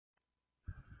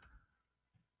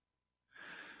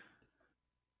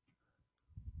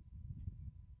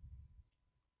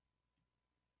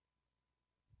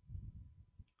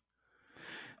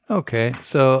Okay,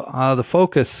 so the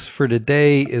focus for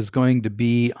today is going to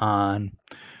be on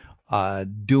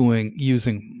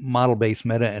using model-based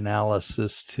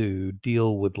meta-analysis to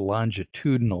deal with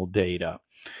longitudinal data,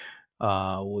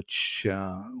 which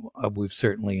we've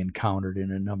certainly encountered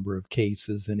in a number of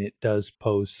cases, and it does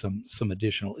pose some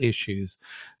additional issues.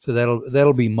 So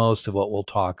that'll be most of what we'll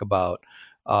talk about.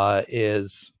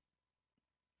 Is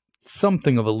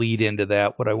something of a lead into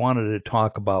that. What I wanted to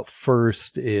talk about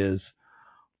first is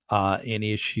an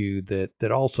issue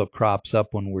that also crops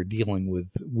up when we're dealing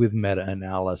with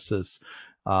meta-analysis.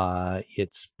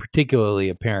 It's particularly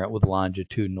apparent with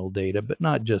longitudinal data, but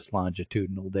not just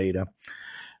longitudinal data.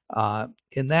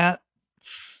 And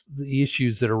that's the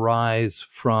issues that arise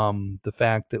from the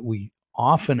fact that we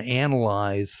often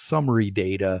analyze summary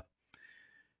data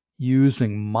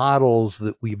using models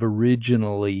that we've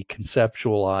originally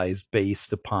conceptualized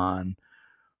based upon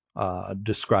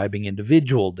describing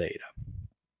individual data.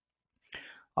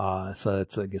 So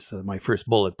that's, I guess, my first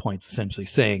bullet point is essentially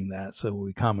saying that. So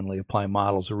we commonly apply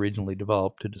models originally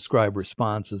developed to describe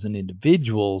responses in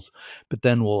individuals, but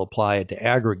then we'll apply it to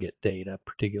aggregate data,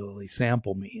 particularly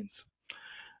sample means.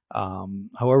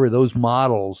 However, those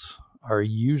models are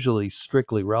usually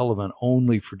strictly relevant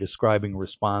only for describing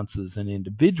responses in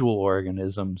individual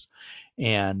organisms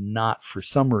and not for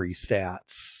summary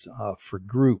stats for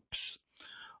groups.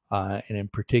 And in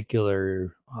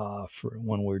particular, for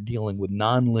when we're dealing with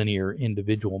nonlinear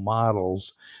individual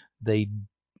models, they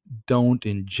don't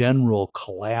in general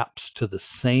collapse to the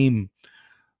same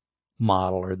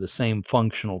model or the same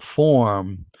functional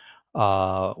form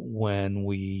when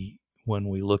we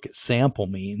look at sample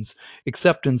means,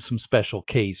 except in some special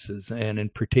cases. And in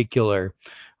particular,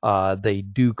 they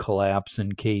do collapse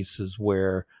in cases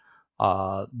where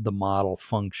the model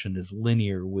function is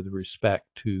linear with respect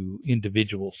to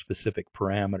individual specific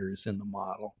parameters in the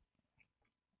model.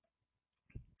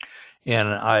 And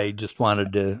I just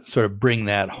wanted to sort of bring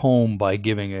that home by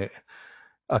giving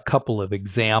a couple of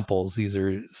examples. These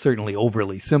are certainly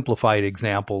overly simplified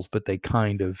examples, but they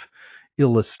kind of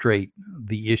illustrate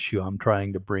the issue I'm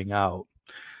trying to bring out.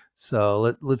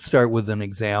 So let's start with an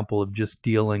example of just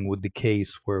dealing with the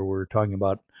case where we're talking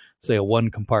about, say, a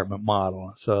one compartment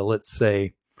model. So let's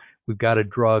say we've got a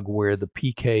drug where the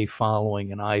PK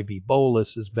following an IV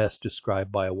bolus is best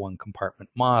described by a one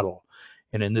compartment model.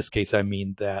 And in this case, I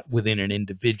mean that within an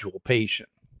individual patient.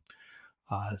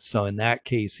 So in that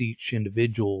case, each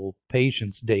individual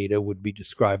patient's data would be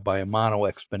described by a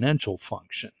mono-exponential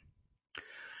function.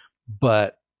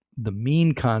 But the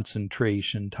mean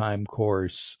concentration time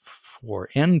course for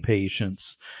N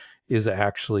patients is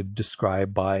actually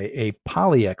described by a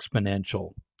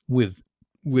polyexponential with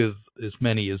as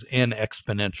many as N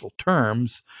exponential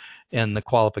terms. And the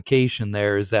qualification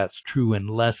there is that's true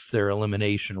unless their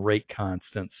elimination rate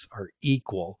constants are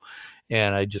equal.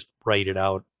 And I just write it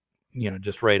out,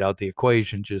 just write out the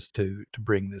equation just to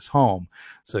bring this home.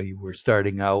 So we're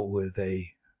starting out with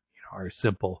our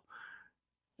simple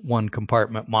one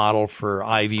compartment model for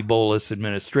IV bolus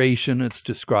administration. It's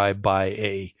described by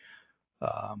a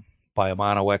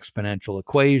mono-exponential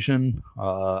equation.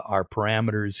 Our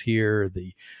parameters here,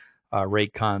 the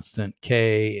rate constant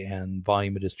K and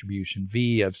volume of distribution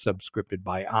V, I've subscripted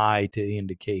by I to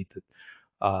indicate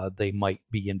that they might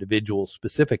be individual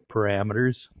specific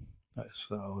parameters.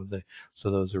 So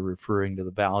those are referring to the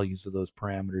values of those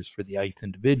parameters for the ith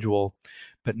individual.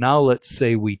 But now let's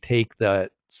say we take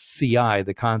the CI,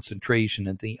 the concentration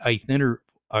at the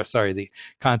the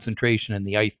concentration in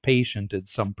the ith patient at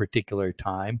some particular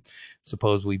time.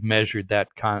 Suppose we've measured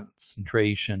that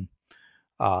concentration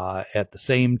at the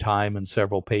same time in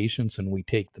several patients, and we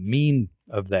take the mean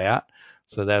of that.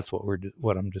 So that's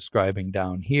what I'm describing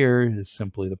down here is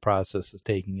simply the process of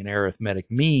taking an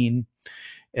arithmetic mean.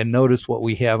 And notice what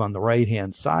we have on the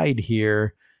right-hand side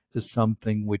here is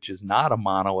something which is not a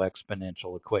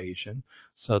mono-exponential equation.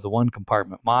 So the one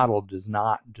compartment model does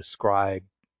not describe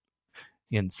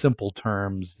in simple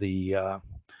terms a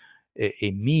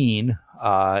mean.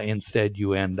 Instead,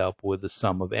 you end up with the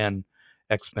sum of n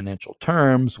exponential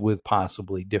terms with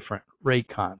possibly different rate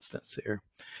constants here.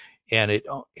 And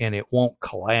it won't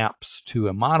collapse to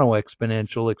a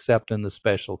mono-exponential except in the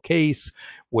special case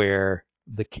where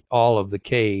all of the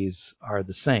k's are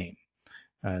the same.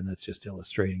 And that's just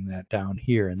illustrating that down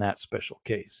here in that special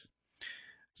case.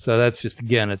 So that's just,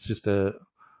 again, it's just a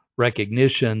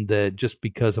recognition that just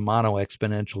because a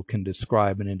mono-exponential can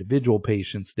describe an individual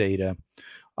patient's data,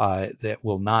 that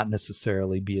will not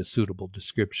necessarily be a suitable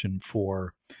description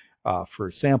for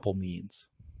sample means.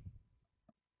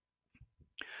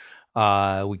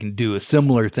 We can do a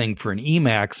similar thing for an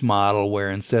Emacs model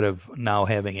where instead of now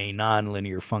having a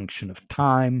nonlinear function of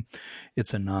time,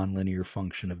 it's a nonlinear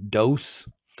function of dose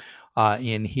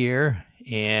in here.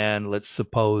 And let's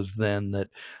suppose then that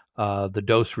the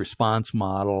dose response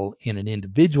model in an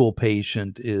individual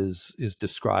patient is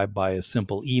described by a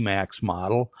simple Emacs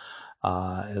model,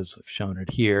 as I've shown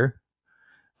it here.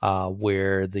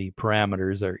 Where the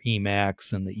parameters are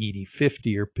Emax and the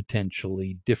ED50 are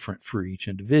potentially different for each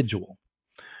individual.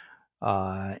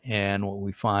 And what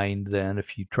we find then,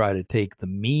 if you try to take the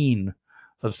mean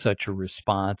of such a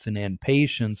response in N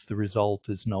patients, the result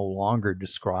is no longer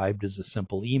described as a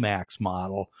simple Emax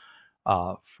model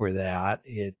for that.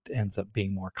 It ends up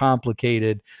being more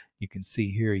complicated. You can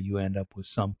see here you end up with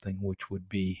something which would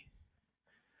be,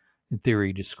 in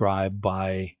theory, described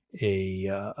by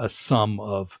a sum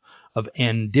of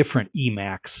n different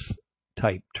Emax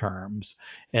type terms,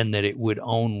 and that it would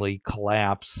only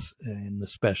collapse in the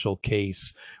special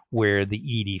case where the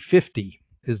ED50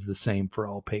 is the same for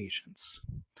all patients.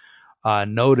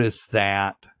 Notice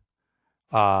that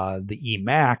the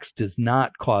Emax does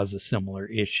not cause a similar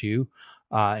issue,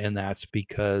 and that's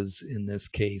because in this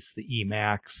case the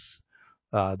Emax,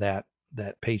 that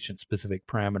patient-specific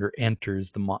parameter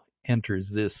enters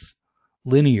this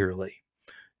linearly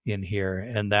in here,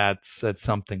 and that's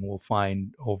something we'll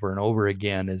find over and over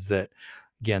again, is that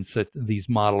again these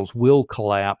models will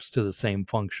collapse to the same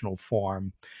functional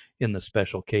form in the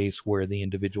special case where the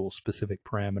individual specific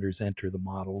parameters enter the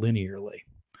model linearly,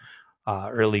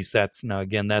 or at least that's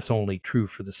only true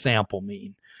for the sample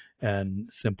mean, and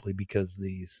simply because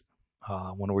these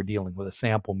when we're dealing with a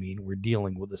sample mean, we're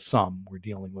dealing with a sum, we're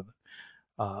dealing with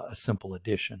a simple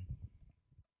addition.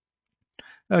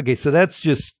 Okay, so that's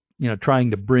just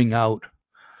trying to bring out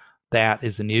that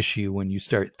as an issue when you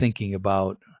start thinking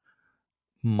about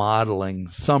modeling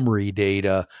summary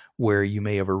data where you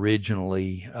may have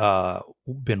originally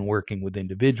been working with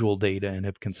individual data and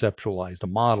have conceptualized a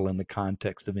model in the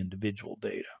context of individual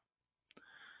data.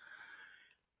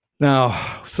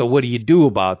 Now, so what do you do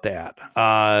about that?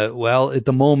 Well, at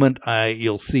the moment,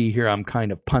 you'll see here I'm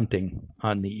kind of punting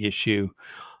on the issue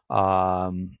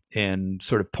and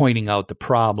sort of pointing out the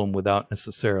problem without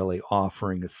necessarily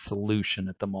offering a solution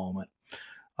at the moment.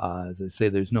 As I say,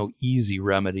 there's no easy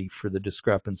remedy for the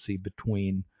discrepancy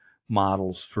between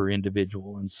models for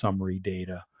individual and summary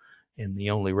data. And the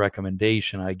only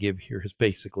recommendation I give here is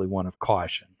basically one of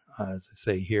caution. As I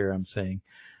say here, I'm saying,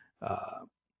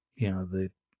 the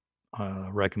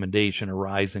recommendation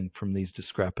arising from these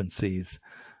discrepancies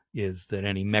is that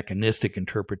any mechanistic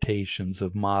interpretations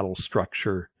of model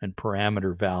structure and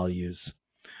parameter values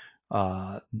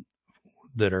that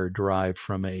are derived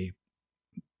from a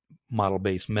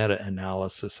model-based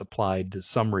meta-analysis applied to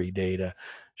summary data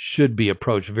should be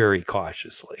approached very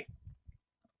cautiously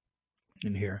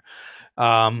in here.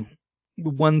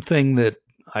 One thing that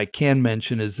I can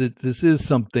mention is that this is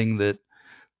something that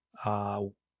at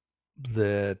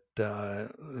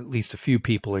least a few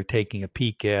people are taking a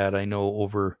peek at. I know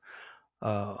over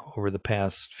the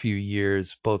past few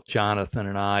years, both Jonathan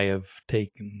and I have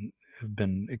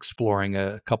been exploring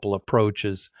a couple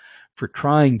approaches for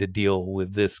trying to deal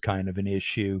with this kind of an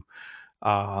issue,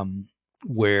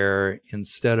 where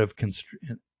instead of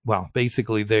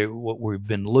basically what we've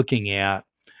been looking at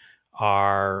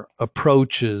are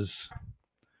approaches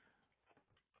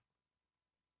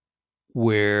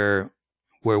where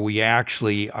we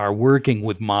actually are working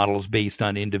with models based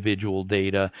on individual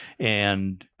data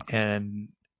and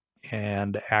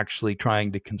actually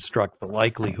trying to construct the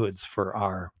likelihoods for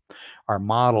our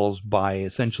models by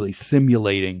essentially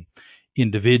simulating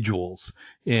individuals.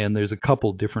 And there's a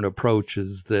couple different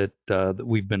approaches that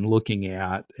we've been looking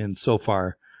at, and so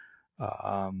far,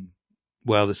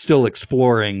 they're still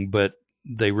exploring, but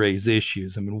they raise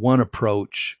issues. I mean, one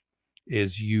approach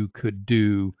is you could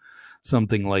do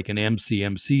something like an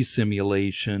MCMC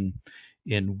simulation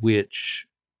in which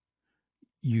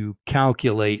you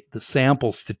calculate the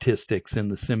sample statistics in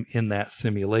that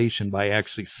simulation by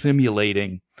actually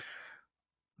simulating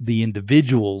the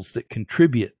individuals that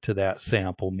contribute to that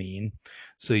sample mean.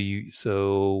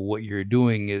 So what you're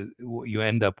doing is, what you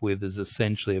end up with is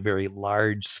essentially a very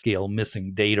large scale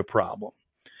missing data problem,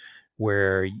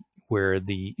 where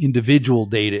the individual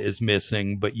data is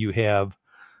missing, but you have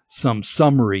some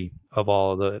summary of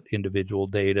all of the individual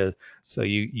data. So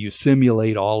you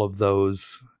simulate all of those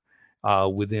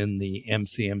within the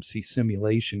MCMC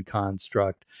simulation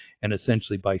construct, and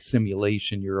essentially by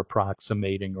simulation you're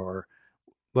approximating, or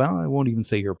I won't even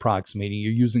say you're approximating,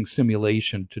 you're using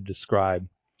simulation to describe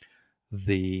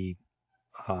the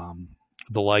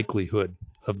likelihood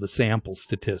of the sample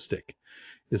statistic.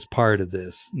 is part of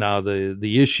this. Now,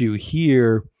 the issue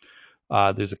here,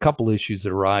 there's a couple issues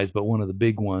that arise, but one of the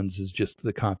big ones is just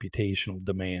the computational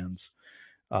demands.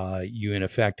 You in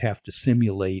effect have to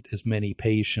simulate as many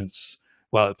patients.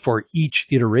 Well, for each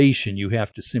iteration, you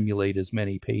have to simulate as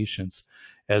many patients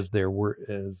as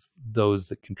those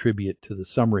that contribute to the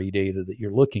summary data that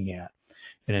you're looking at.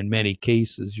 And in many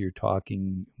cases, you're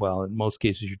talking, well, in most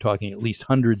cases, you're talking at least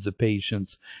hundreds of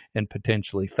patients and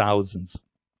potentially thousands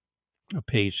of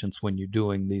patients when you're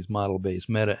doing these model-based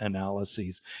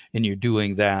meta-analyses, and you're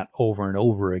doing that over and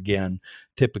over again,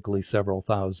 typically several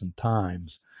thousand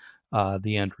times.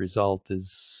 The end result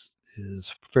is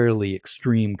fairly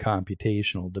extreme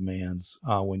computational demands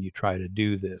when you try to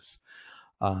do this.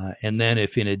 And then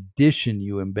if in addition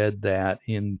you embed that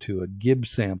into a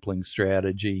Gibbs sampling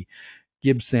strategy,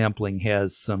 Gibbs sampling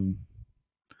has some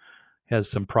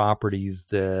properties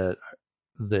that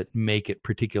make it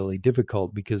particularly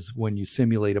difficult, because when you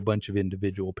simulate a bunch of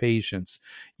individual patients,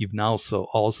 you've now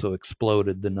also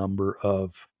exploded the number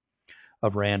of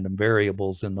random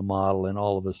variables in the model, and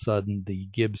all of a sudden the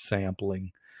Gibbs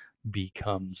sampling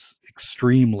becomes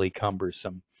extremely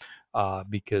cumbersome,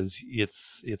 because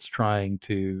it's trying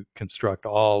to construct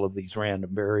all of these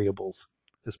random variables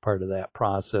as part of that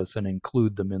process and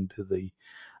include them into the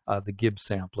Gibbs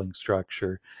sampling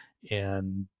structure.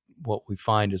 And what we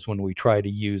find is when we try to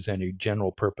use any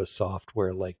general purpose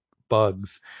software like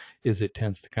BUGS, is it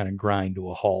tends to kind of grind to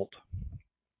a halt.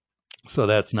 So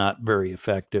that's not very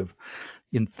effective.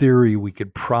 In theory, we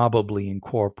could probably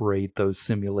incorporate those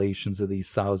simulations of these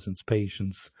thousands of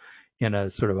patients in a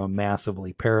sort of a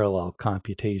massively parallel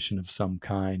computation of some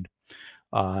kind,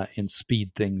 and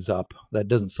speed things up. That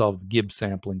doesn't solve the Gibbs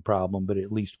sampling problem, but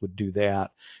at least would do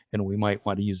that. And we might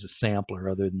want to use a sampler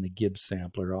other than the Gibbs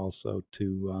sampler also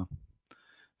to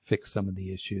fix some of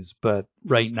the issues. But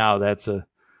right now, that's a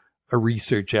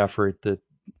research effort that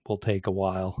will take a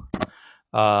while.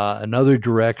 Another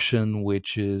direction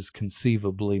which is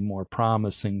conceivably more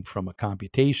promising from a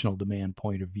computational demand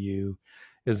point of view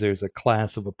is there's a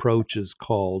class of approaches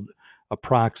called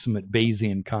approximate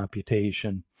Bayesian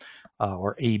computation,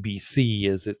 or ABC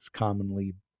as it's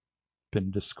commonly been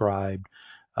described,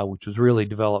 which was really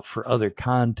developed for other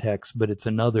contexts, but it's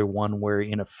another one where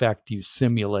in effect you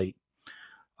simulate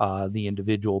the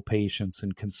individual patients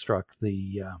and construct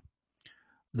the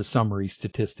summary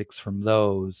statistics from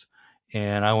those.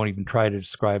 And I won't even try to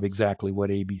describe exactly what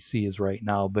ABC is right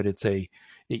now, but it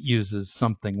uses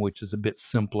something which is a bit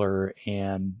simpler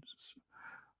and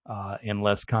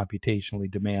less computationally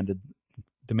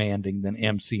demanding than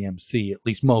MCMC. At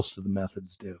least most of the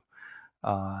methods do.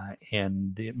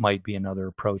 And it might be another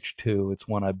approach too. It's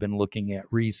one I've been looking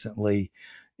at recently,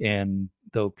 and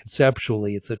though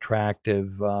conceptually it's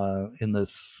attractive, in the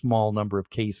small number of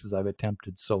cases I've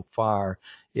attempted so far,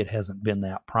 it hasn't been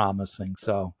that promising.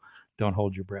 So don't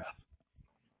hold your breath.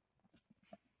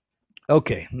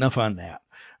 Okay, enough on that.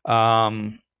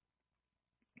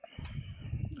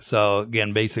 So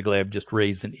again, basically I've just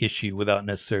raised an issue without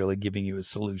necessarily giving you a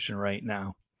solution right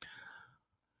now.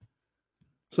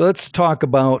 So let's talk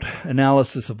about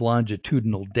analysis of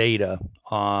longitudinal data,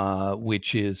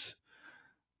 which is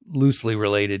loosely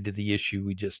related to the issue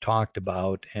we just talked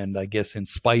about. And I guess in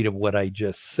spite of what I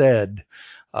just said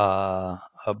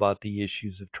about the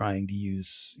issues of trying to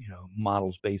use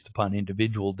models based upon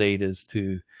individual data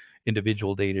to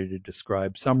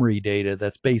describe summary data,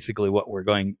 that's basically what we're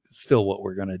going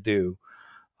to do.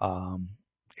 So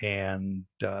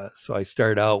I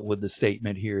start out with the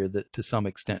statement here that to some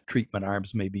extent treatment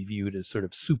arms may be viewed as sort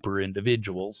of super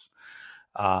individuals,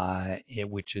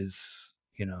 which is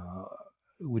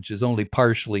only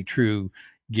partially true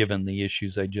given the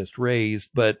issues I just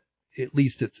raised, but at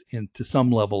least it's to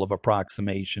some level of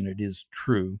approximation, it is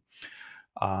true.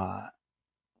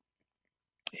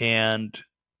 And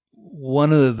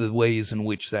one of the ways in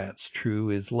which that's true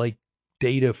is like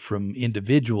data from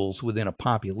individuals within a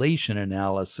population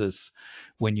analysis,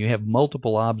 when you have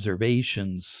multiple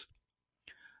observations,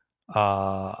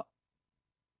 well,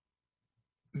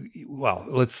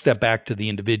 let's step back to the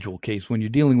individual case. When you're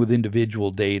dealing with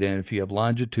individual data, and if you have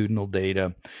longitudinal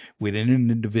data within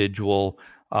an individual,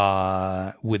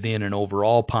 within an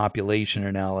overall population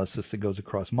analysis that goes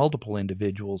across multiple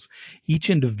individuals, each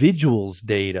individual's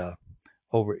data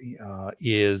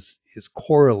is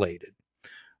correlated.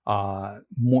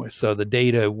 So the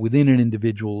data within an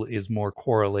individual is more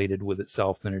correlated with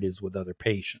itself than it is with other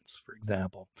patients, for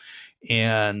example.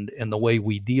 And the way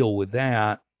we deal with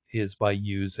that is by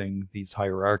using these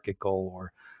hierarchical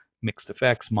or mixed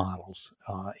effects models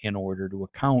in order to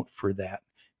account for that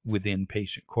within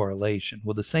patient correlation.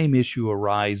 Well, the same issue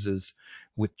arises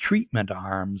with treatment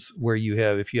arms, where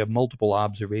if you have multiple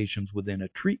observations within a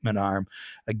treatment arm,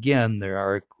 again,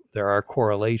 there are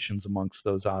correlations amongst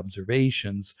those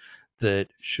observations that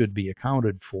should be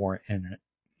accounted for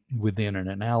within an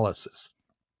analysis.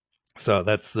 So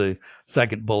that's the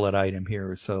second bullet item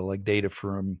here. So like data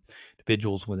from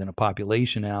individuals within a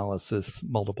population analysis,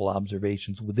 multiple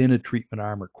observations within a treatment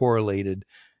arm are correlated,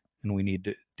 and we need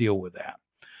to deal with that.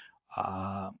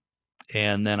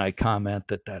 And then I comment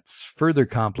that that's further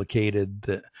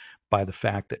complicated by the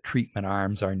fact that treatment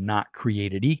arms are not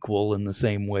created equal in the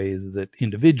same way that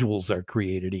individuals are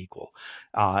created equal.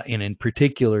 And in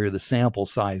particular, the sample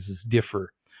sizes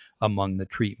differ among the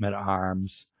treatment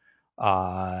arms.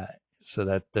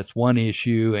 So that's one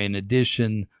issue. In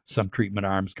addition, some treatment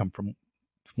arms come from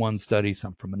one study,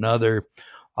 some from another.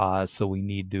 So we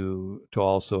need to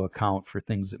also account for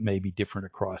things that may be different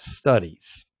across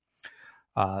studies.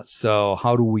 So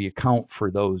how do we account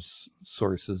for those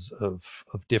sources of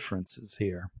differences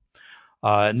here?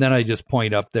 And then I just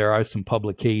point up there are some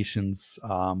publications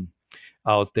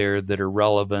out there that are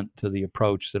relevant to the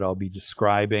approach that I'll be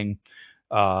describing.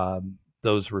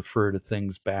 Those refer to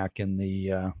things back in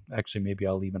the, actually maybe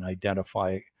I'll even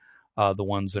identify the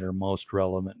ones that are most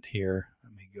relevant here.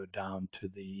 Let me go down to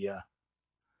the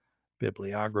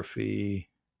bibliography.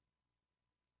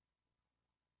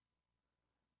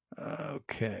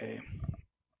 Okay.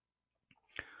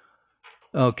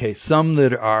 Okay, some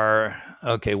that are,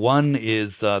 okay, one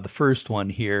is the first one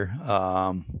here,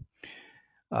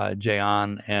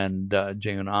 Jayon and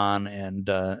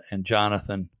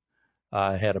Jonathan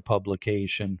had a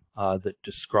publication that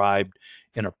described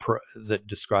an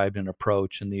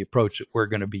approach, and the approach that we're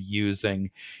going to be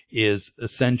using is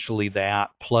essentially that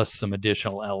plus some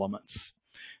additional elements.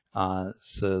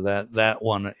 So that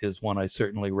one is one I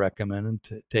certainly recommend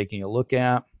taking a look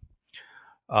at.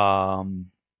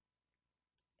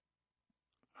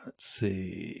 Let's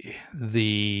see,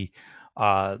 the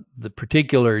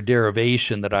particular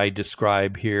derivation that I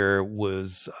describe here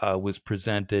was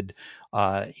presented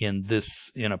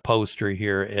in a poster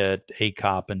here at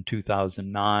ACOP in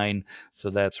 2009. So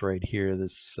that's right here.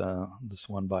 This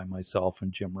one by myself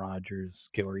and Jim Rogers,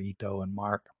 Gary Ito, and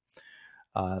Mark.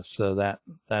 So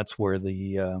that's where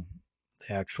the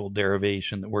actual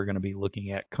derivation that we're going to be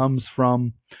looking at comes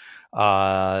from.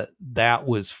 That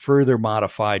was further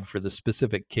modified for the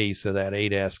specific case of that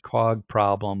ADAS-COG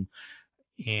problem.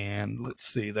 And let's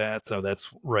see, that's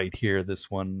right here, this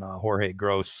one, Jorge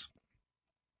Gross,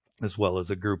 as well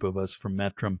as a group of us from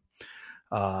Metrum.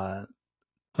 No,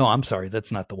 I'm sorry,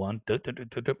 that's not the one.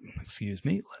 Excuse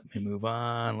me, let me move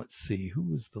on. Let's see, who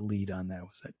was the lead on that?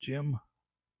 Was that Jim?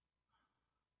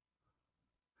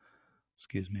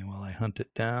 Excuse me while I hunt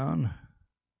it down.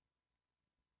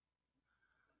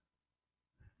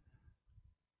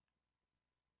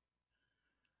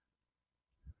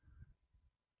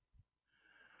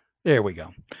 There we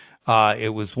go.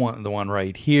 It was the one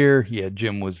right here. Yeah,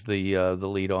 Jim was the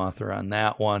lead author on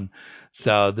that one.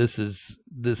 So this is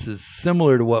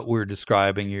similar to what we're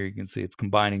describing here. You can see it's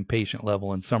combining patient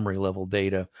level and summary level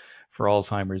data for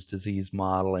Alzheimer's disease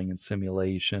modeling and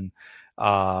simulation.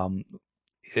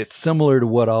 It's similar to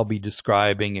what I'll be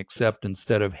describing, except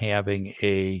instead of having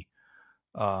a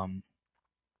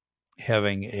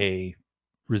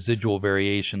residual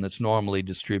variation that's normally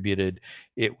distributed,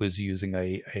 it was using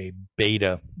a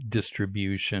beta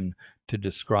distribution to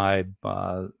describe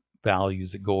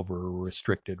values that go over a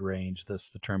restricted range. That's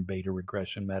the term beta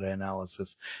regression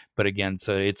meta-analysis. But again,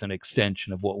 so it's an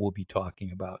extension of what we'll be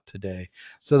talking about today.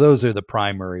 So those are the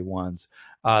primary ones.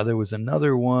 There was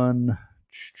another one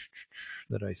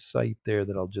that I cite there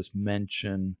that I'll just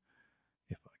mention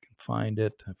if I can find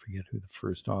it. I forget who the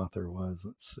first author was.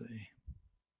 Let's see.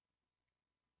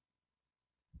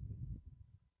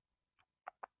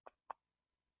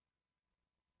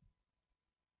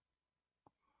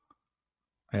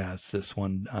 Yeah, it's this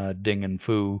one, Ding and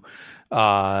Fu.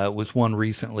 Was one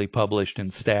recently published in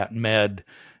StatMed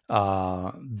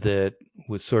that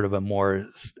was sort of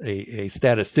a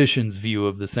statistician's view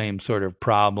of the same sort of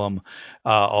problem,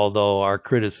 although our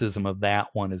criticism of that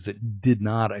one is it did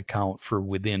not account for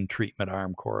within treatment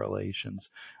arm correlations,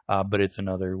 but it's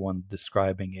another one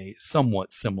describing a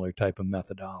somewhat similar type of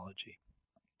methodology.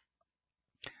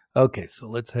 Okay, so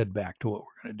let's head back to what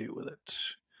we're going to do with it.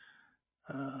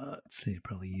 Let's see,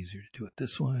 probably easier to do it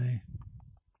this way.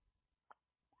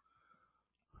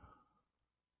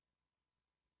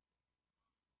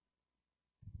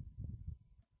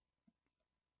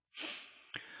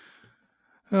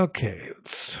 Okay,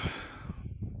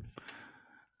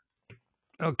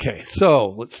 Okay,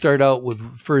 so let's start out with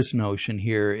the first notion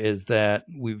here is that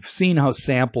we've seen how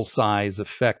sample size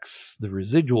affects the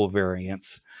residual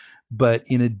variance, but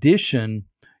in addition,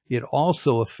 it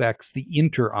also affects the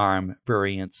interarm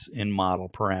variance in model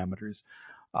parameters.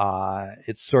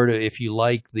 It's sort of, if you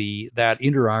like, that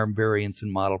interarm variance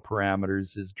in model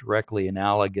parameters is directly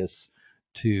analogous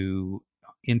to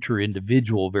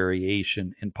inter-individual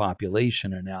variation in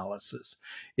population analysis.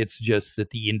 It's just that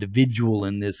the individual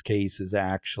in this case is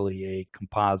actually a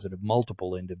composite of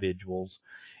multiple individuals,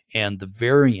 and the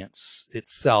variance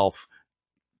itself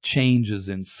changes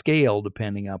in scale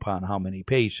depending upon how many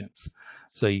patients.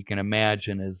 So you can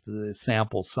imagine as the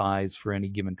sample size for any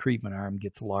given treatment arm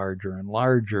gets larger and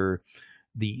larger,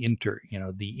 the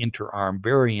interarm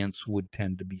variance would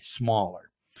tend to be smaller.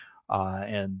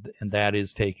 And that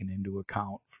is taken into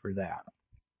account for that.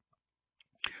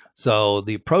 So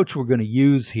the approach we're going to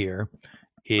use here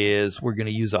is we're going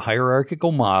to use a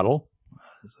hierarchical model,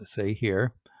 as I say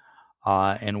here,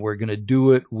 and we're going to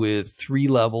do it with 3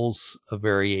 levels of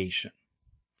variation.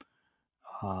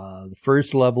 The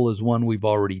first level is one we've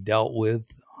already dealt with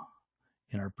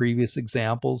in our previous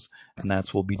examples, and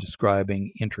that's we'll be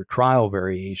describing inter-trial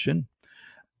variation.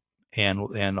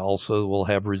 And also we'll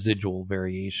have residual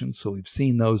variation. So we've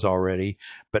seen those already.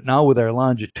 But now with our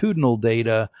longitudinal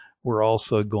data, we're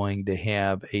also going to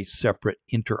have a separate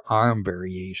interarm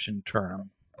variation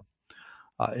term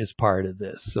as part of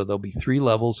this. So there'll be 3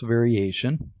 levels of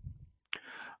variation.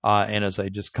 And as I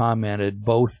just commented,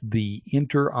 both the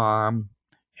interarm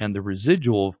and the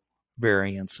residual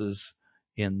variances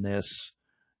in this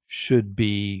should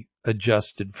be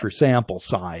adjusted for sample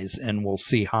size, and we'll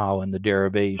see how in the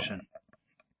derivation.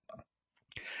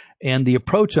 And the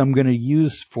approach I'm going to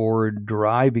use for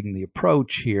deriving the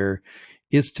approach here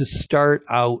is to start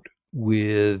out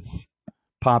with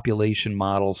population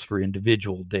models for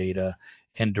individual data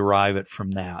and derive it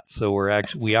from that. So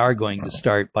we are going to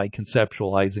start by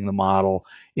conceptualizing the model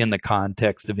in the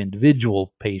context of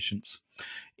individual patients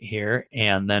here,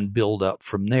 and then build up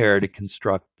from there to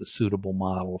construct the suitable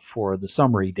model for the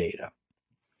summary data.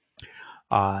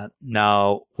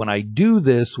 Now, when I do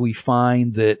this, we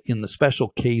find that in the special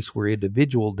case where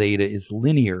individual data is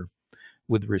linear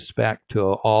with respect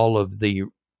to all of the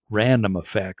random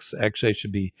effects, actually I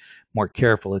should be more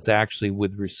careful, it's actually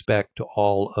with respect to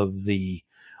all of the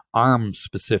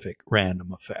arm-specific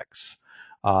random effects.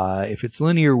 If it's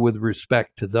linear with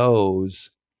respect to those,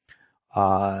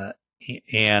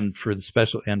 and for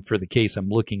the case I'm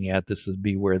looking at, this would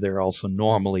be where they're also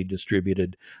normally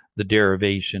distributed, the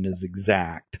derivation is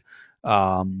exact.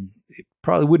 It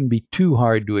probably wouldn't be too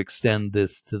hard to extend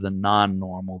this to the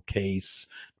non-normal case,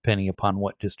 depending upon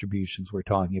what distributions we're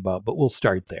talking about, but we'll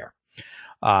start there.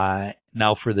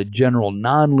 Now for the general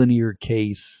nonlinear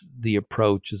case, the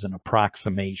approach is an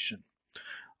approximation.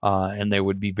 And there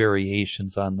would be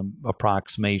variations on the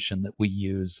approximation that we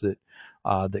use that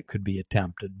could be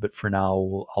attempted. But for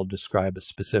now, I'll describe a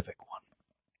specific one.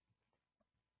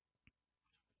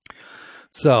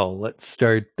 So let's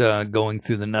start going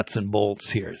through the nuts and bolts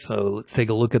here. So let's take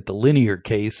a look at the linear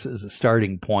case as a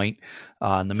starting point.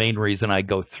 And the main reason I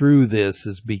go through this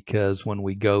is because when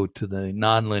we go to the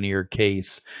nonlinear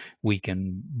case, we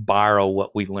can borrow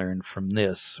what we learned from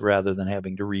this rather than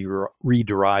having to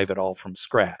rederive it all from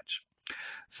scratch.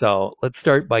 So let's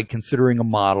start by considering a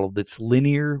model that's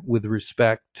linear with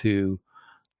respect to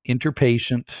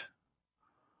interpatient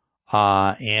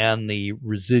and the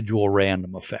residual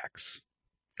random effects.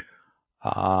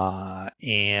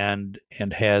 And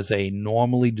has a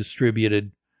normally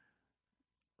distributed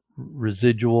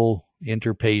residual,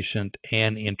 interpatient,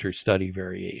 and interstudy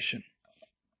variation.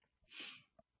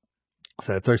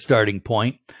 So that's our starting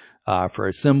point. For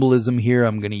our symbolism here,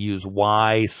 I'm going to use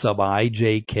y sub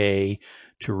ijk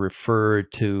to refer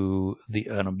to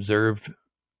an observed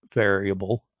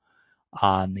variable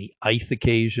on the ith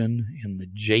occasion, in the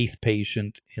jth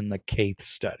patient, in the kth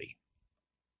study.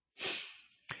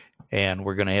 And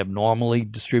we're going to have normally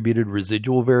distributed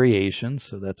residual variation.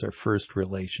 So that's our first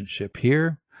relationship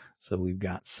here. So we've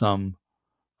got some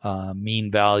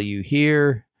mean value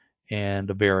here and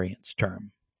a variance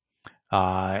term.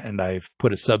 And I've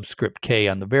put a subscript k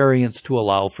on the variance to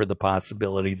allow for the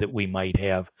possibility that we might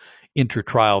have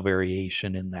intertrial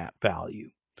variation in that value.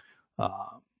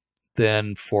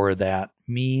 Then for that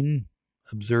mean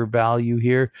observed value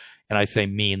here, and I say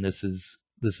mean, this is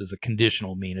a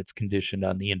conditional mean. It's conditioned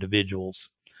on the individual's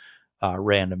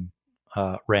random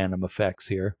effects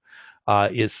here.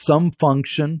 Is some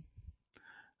function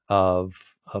of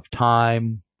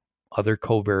time other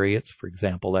covariates. For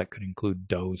example, that could include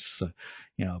dose,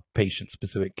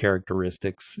 patient-specific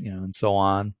characteristics, and so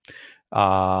on.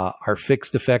 Our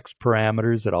fixed effects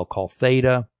parameters that I'll call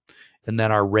theta, and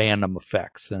then our random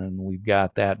effects. And we've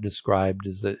got that described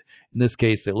as, in this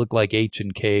case, they look like H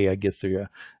and K. I guess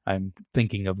I'm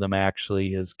thinking of them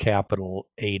actually as capital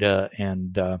eta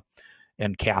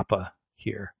and kappa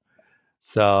here.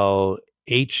 So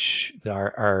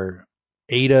our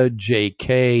eta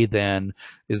jk then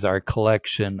is our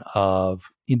collection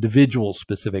of individual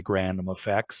specific random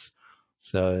effects.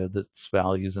 So that's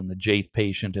values in the jth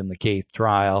patient in the kth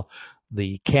trial.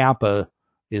 The kappa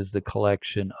is the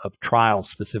collection of trial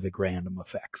specific random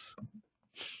effects.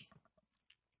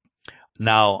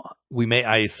 Now,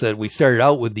 I said we started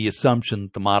out with the assumption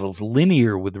that the model's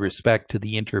linear with respect to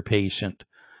the interpatient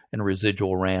and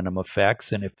residual random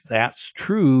effects. And if that's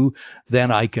true,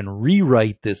 then I can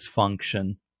rewrite this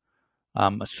function,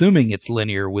 assuming it's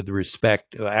linear with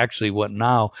respect to actually what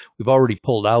now we've already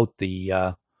pulled out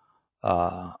the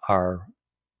our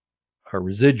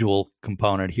residual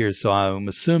component here. So I'm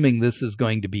assuming this is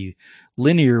going to be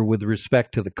linear with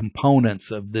respect to the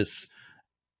components of this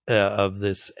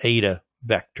eta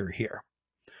vector here.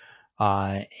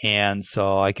 And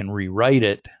so I can rewrite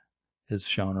it as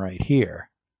shown right here.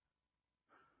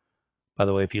 By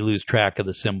the way, if you lose track of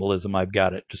the symbolism, I've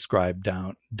got it described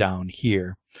down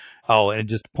here. Oh, and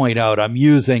just to point out, I'm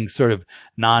using sort of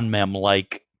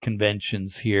non-mem-like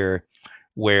conventions here,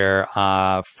 where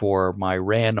for my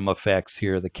random effects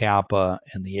here, the kappa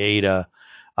and the eta,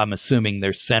 I'm assuming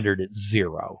they're centered at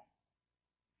 0.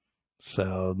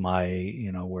 So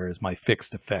whereas my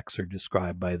fixed effects are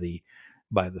described by the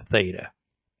theta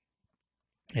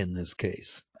in this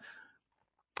case.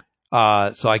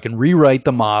 So I can rewrite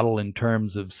the model in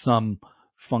terms of some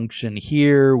function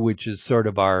here, which is sort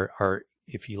of our,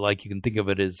 if you like, you can think of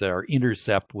it as our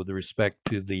intercept with respect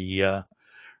to the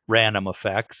random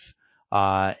effects.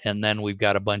 And then we've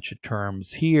got a bunch of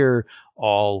terms here,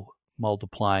 all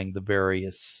multiplying the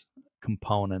various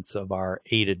components of our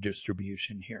eta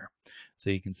distribution here. So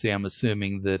you can see I'm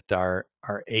assuming that our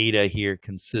eta here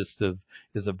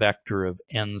is a vector of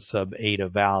n sub eta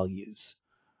values.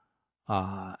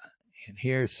 In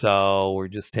here, so we're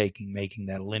just making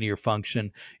that a linear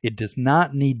function. It does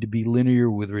not need to be linear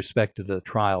with respect to the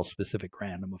trial specific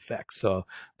random effects. So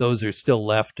those are still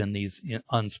left in these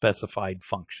unspecified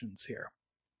functions here.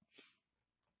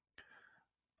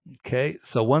 Okay,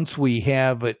 so once we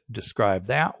have it described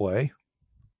that way,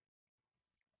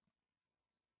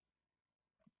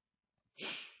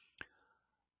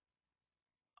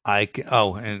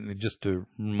 and just to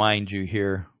remind you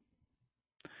here,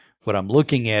 what I'm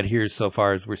looking at here so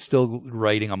far is we're still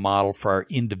writing a model for our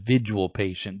individual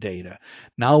patient data.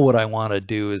 Now what I want to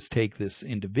do is take this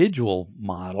individual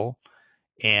model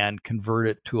and convert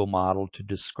it to a model to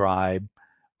describe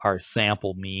our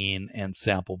sample mean and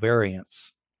sample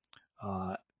variance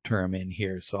term in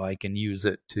here. So I can use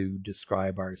it to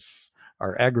describe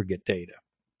our aggregate data.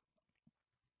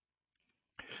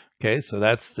 Okay, so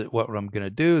that's what I'm going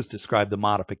to do is describe the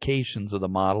modifications of the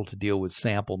model to deal with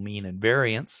sample mean and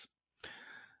variance.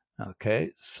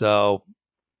 Okay, so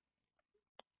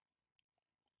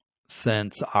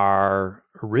since our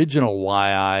original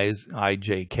yi's,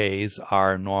 ijk's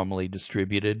are normally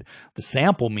distributed, the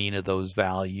sample mean of those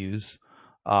values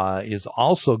is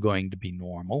also going to be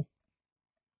normal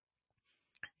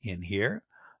in here,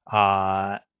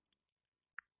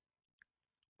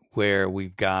 where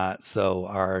we've got, so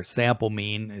our sample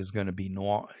mean is going to be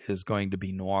normal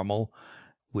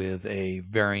with a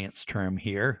variance term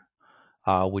here,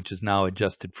 which is now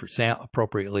adjusted for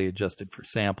appropriately adjusted for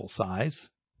sample size.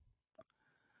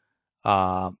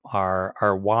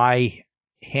 Our y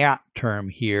hat term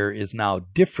here is now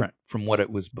different from what it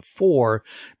was before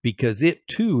because it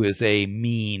too is a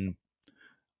mean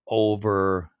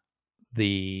over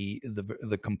the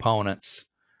components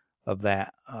of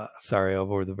that,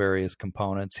 over the various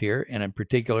components here. And in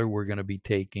particular, we're going to be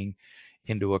taking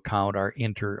into account our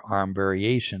inter-arm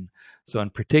variation. So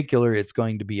in particular, it's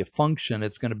going to be a function.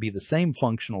 It's going to be the same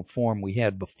functional form we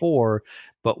had before,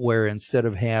 but where instead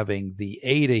of having the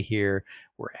eta here,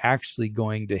 we're actually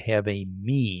going to have a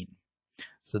mean.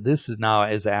 So this is now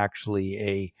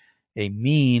actually a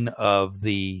mean of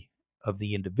the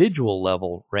individual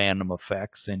level random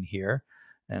effects in here.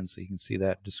 And so you can see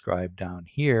that described down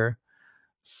here.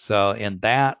 So in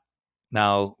that,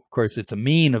 now, of course, it's a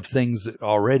mean of things that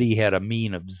already had a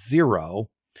mean of 0.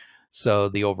 So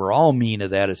the overall mean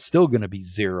of that is still going to be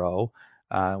 0.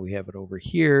 We have it over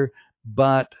here,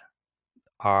 but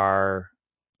our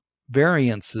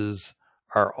variances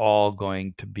are all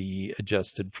going to be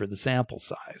adjusted for the sample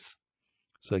size.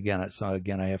 So again,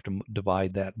 I have to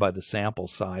divide that by the sample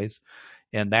size.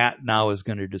 And that now is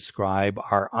going to describe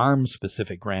our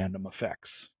arm-specific random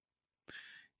effects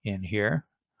in here.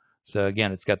 So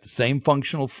again, it's got the same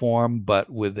functional form, but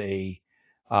with the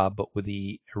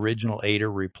original eta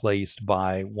replaced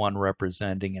by one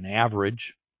representing an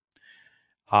average,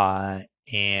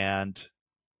 and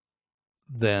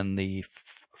then the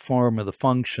form of the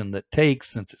function that takes,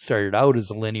 since it started out as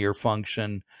a linear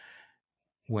function,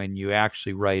 when you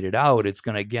actually write it out, it's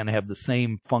going to again have the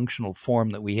same functional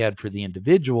form that we had for the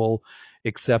individual,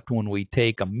 except when we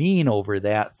take a mean over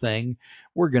that thing,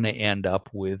 we're going to end up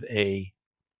with a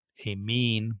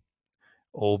mean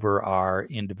over our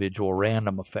individual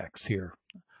random effects here.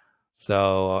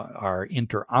 So our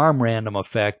inter-arm random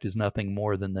effect is nothing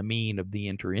more than the mean of the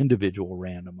inter-individual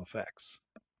random effects.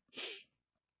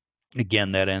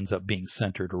 Again, that ends up being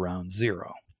centered around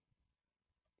 0.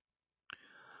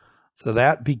 So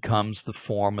that becomes the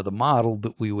form of the model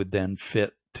that we would then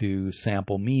fit to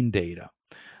sample mean data.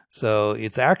 So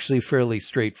it's actually fairly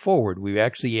straightforward. We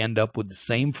actually end up with the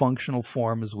same functional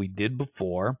form as we did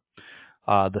before.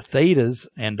 The thetas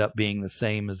end up being the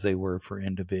same as they were for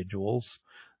individuals.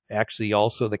 Actually,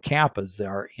 also the kappas,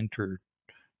 there are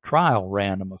inter-trial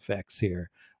random effects here.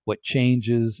 What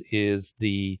changes is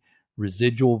the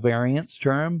residual variance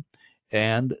term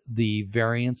and the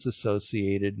variance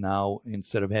associated. Now,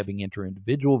 instead of having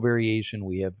inter-individual variation,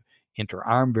 we have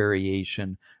inter-arm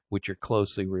variation, which are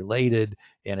closely related,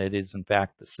 and it is in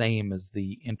fact the same as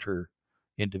the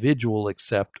inter-individual,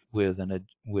 except with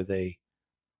a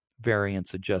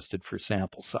variance adjusted for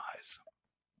sample size.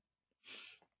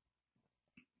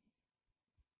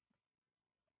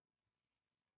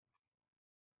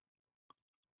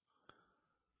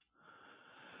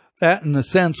 That, in a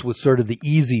sense, was sort of the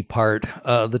easy part.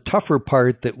 The tougher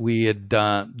part that we had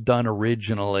done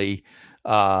originally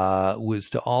was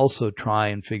to also try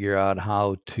and figure out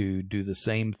how to do the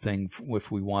same thing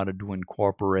if we wanted to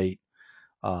incorporate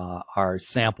our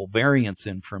sample variance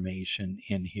information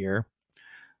in here.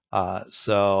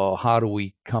 So how do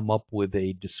we come up with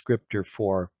a descriptor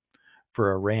for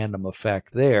a random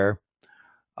effect there?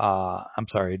 I'm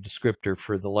sorry, a descriptor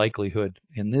for the likelihood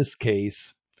in this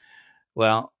case.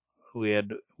 Well,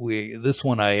 this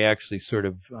one I actually sort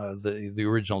of the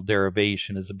original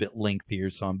derivation is a bit lengthier,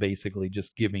 so I'm basically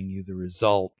just giving you the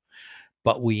result.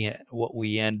 But what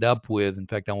we end up with, in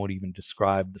fact, I won't even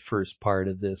describe the first part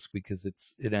of this because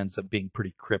it ends up being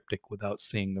pretty cryptic without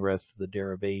seeing the rest of the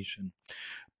derivation.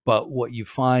 But what you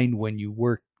find when you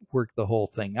work the whole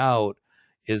thing out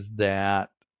is that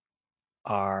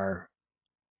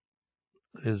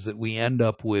we end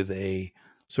up with a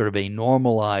sort of a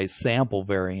normalized sample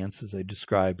variance, as I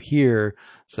describe here.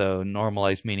 So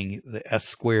normalized meaning the S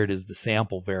squared is the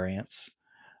sample variance,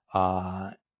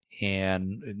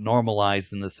 and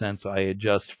normalized in the sense I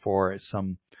adjust for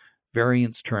some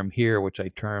variance term here, which I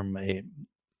term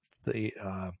the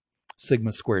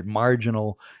sigma squared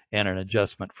marginal, and an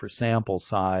adjustment for sample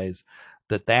size.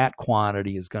 That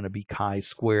quantity is going to be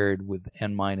chi-squared with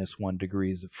n-1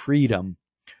 degrees of freedom.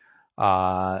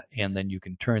 And then you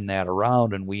can turn that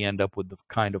around, and we end up with the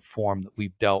kind of form that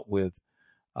we've dealt with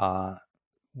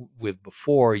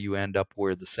before. You end up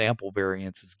where the sample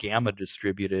variance is gamma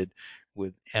distributed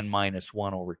with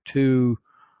n-1 over 2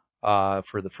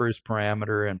 for the first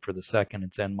parameter, and for the second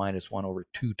it's n-1 over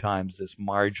 2 times this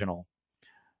marginal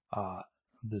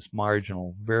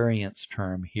variance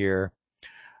term here.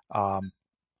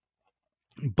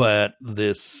 But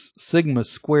this sigma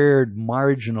squared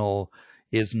marginal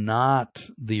is not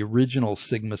the original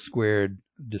sigma squared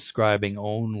describing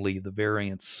only the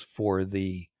variance for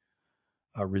the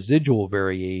residual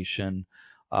variation.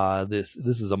 This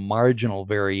is a marginal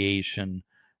variation,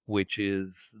 which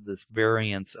is this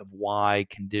variance of y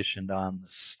conditioned on the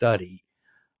study.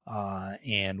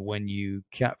 And when you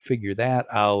can't figure that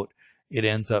out, it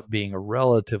ends up being a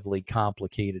relatively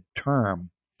complicated term,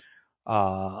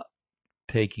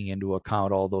 taking into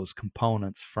account all those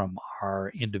components from our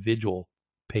individual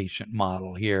patient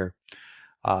model here.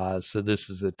 So this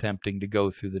is attempting to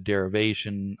go through the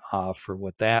derivation for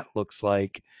what that looks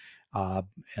like.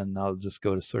 And I'll just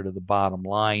go to sort of the bottom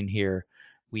line here.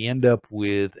 We end up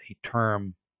with a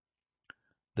term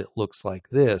that looks like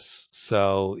this.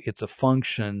 So it's a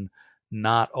function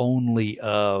not only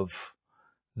of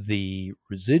the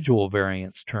residual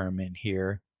variance term in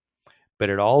here, but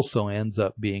it also ends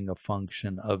up being a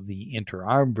function of the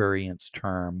inter-arm variance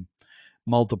term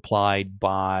multiplied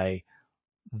by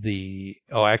the,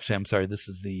 oh, actually, I'm sorry, this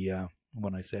is the,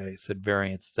 when I said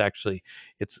variance,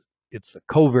 it's it's a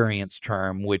covariance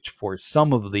term, which for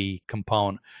some of the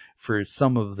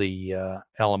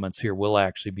elements here will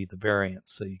actually be the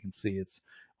variance. So you can see it's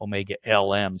omega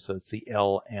LM, so it's the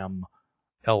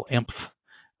LMth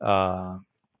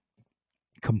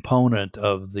component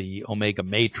of the omega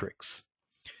matrix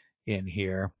in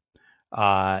here.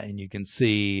 And you can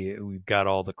see we've got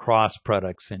all the cross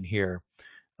products in here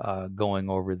going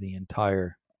over the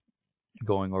entire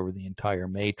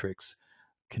matrix,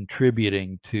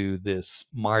 contributing to this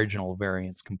marginal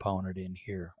variance component in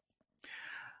here.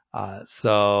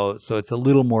 So it's a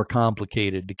little more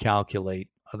complicated to calculate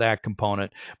that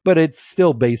component, but it's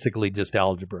still basically just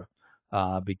algebra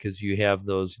because you have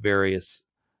those various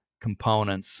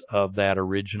components of that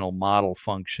original model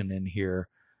function in here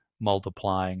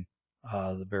multiplying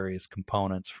the various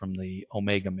components from the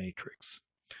omega matrix.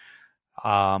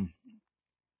 So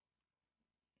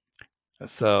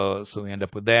we end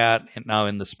up with that. And now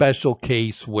in the special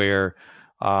case where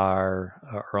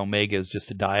our omega is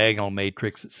just a diagonal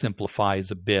matrix, it simplifies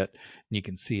a bit. And you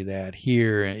can see that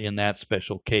here in that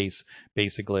special case,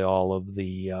 basically all of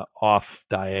the off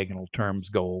diagonal terms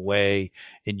go away,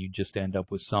 and you just end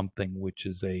up with something which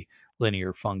is a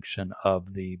linear function of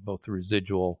both the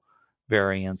residual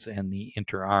variance and the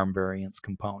inter-arm variance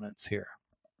components here.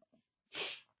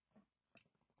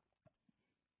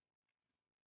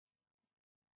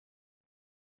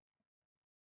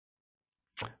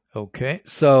 Okay,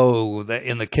 so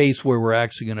in the case where we're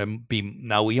actually going to be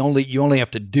now, you only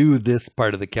have to do this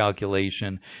part of the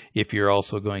calculation if you're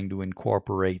also going to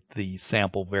incorporate the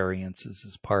sample variances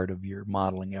as part of your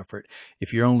modeling effort.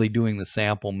 If you're only doing the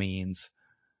sample means,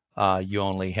 you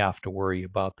only have to worry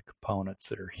about the components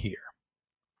that are here.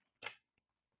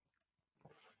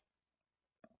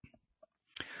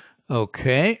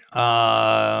 Okay,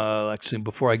 actually,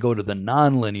 before I go to the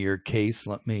nonlinear case,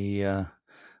 let me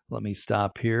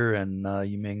stop here, and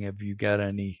have you got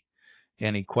any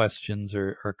questions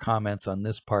or comments on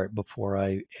this part before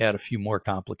I add a few more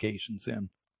complications in?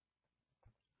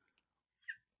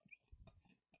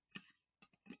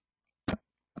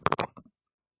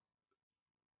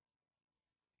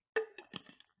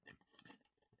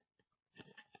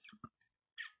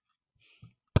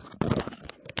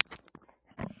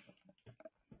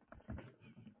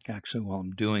 Actually, while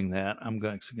I'm doing that, I'm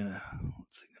actually going to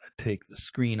take the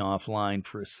screen offline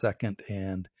for a second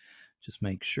and just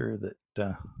make sure that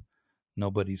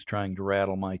nobody's trying to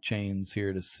rattle my chains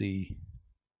here to see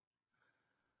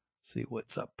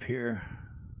what's up here.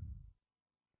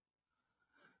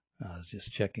 I was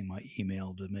just checking my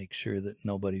email to make sure that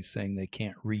nobody's saying they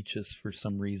can't reach us for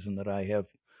some reason that I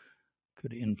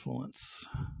could influence.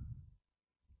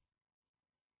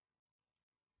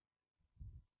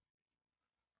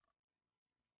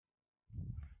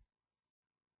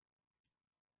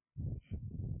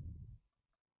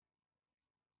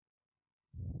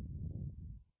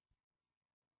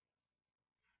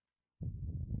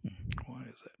 Why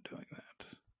is that doing that?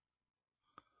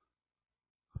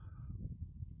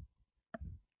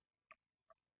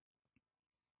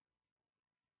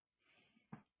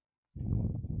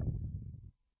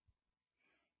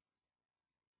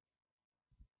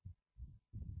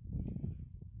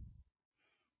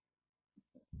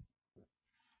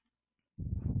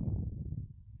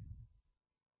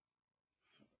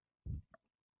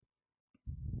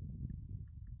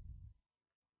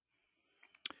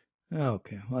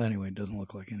 Okay, well, anyway, it doesn't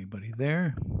look like anybody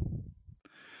there.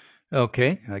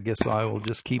 Okay, I guess I will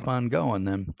just keep on going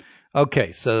then.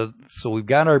 Okay, so we've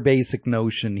got our basic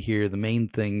notion here. The main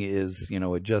thing is,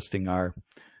 adjusting our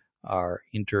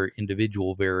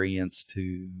individual variance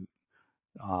to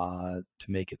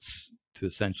make it to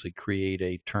essentially create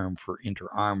a term for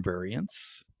inter-arm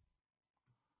variance.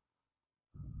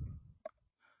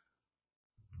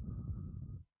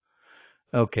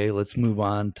 Okay, let's move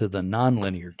on to the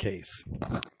nonlinear case.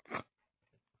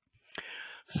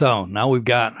 So now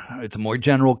it's a more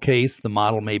general case. The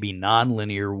model may be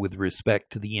nonlinear with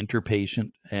respect to the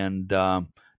interpatient. And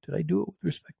did I do it with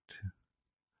respect to?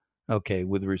 Okay,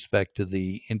 with respect to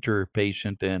the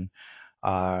interpatient and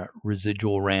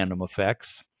residual random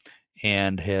effects,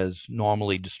 and has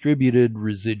normally distributed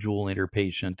residual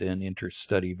interpatient and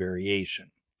interstudy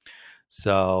variation.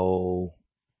 So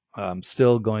I'm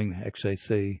still going,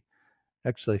 actually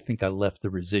I think I left the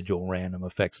residual random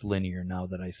effects linear now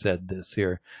that I said this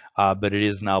here, but it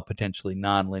is now potentially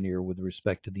nonlinear with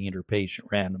respect to the interpatient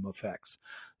random effects.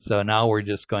 So now we're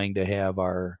just going to have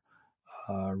our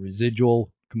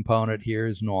residual component here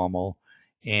is normal,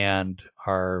 and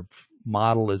our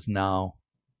model is now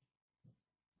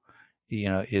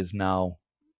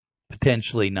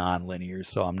potentially nonlinear.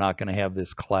 So I'm not going to have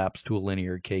this collapse to a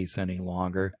linear case any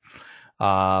longer.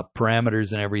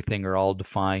 Parameters and everything are all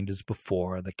defined as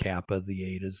before, the kappa, the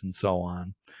etas, and so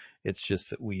on. It's just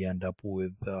that we end up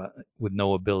with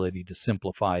no ability to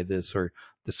simplify this or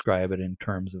describe it in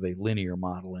terms of a linear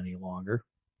model any longer.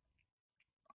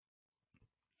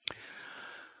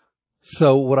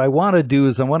 So what I want to do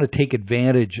is I want to take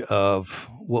advantage of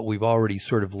what we've already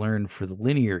sort of learned for the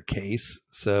linear case.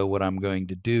 So what I'm going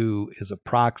to do is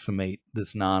approximate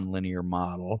this nonlinear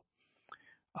model.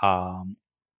 I'm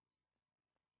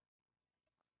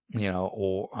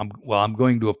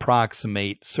going to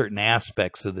approximate certain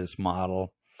aspects of this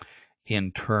model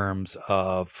in terms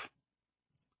of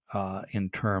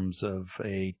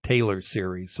a Taylor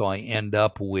series. So I end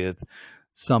up with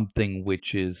something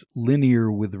which is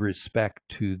linear with respect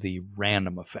to the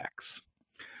random effects.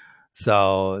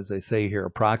 So as I say here,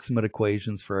 approximate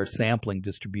equations for our sampling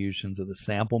distributions of the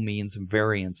sample means and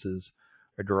variances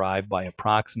are derived by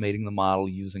approximating the model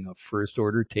using a first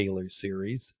order Taylor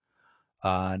series.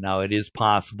 Now it is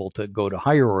possible to go to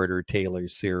higher order Taylor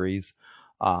series.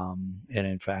 And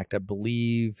in fact, I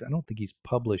don't think he's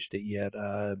published it yet.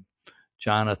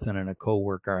 Jonathan and a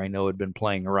coworker I know had been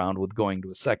playing around with going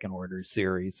to a second order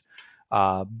series.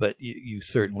 But you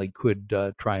certainly could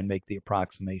try and make the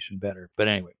approximation better. But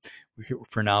anyway,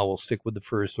 for now, we'll stick with the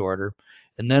first order.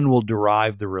 And then we'll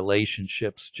derive the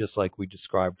relationships just like we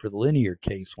described for the linear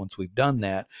case once we've done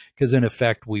that, because in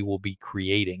effect, we will be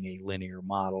creating a linear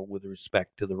model with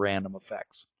respect to the random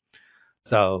effects.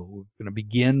 So we're going to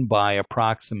begin by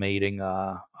approximating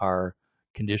our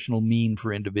conditional mean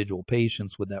for individual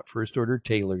patients with that first order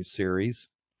Taylor series,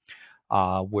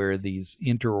 where these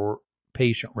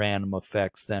inter-patient random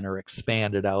effects then are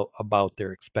expanded out about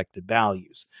their expected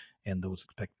values. And those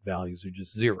expected values are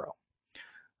just 0.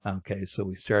 Okay, so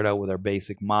we start out with our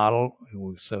basic model.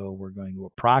 So we're going to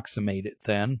approximate it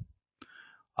then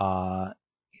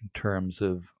in terms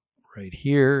of right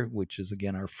here, which is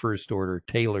again our first order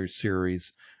Taylor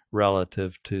series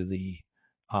relative to the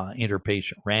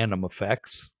interpatient random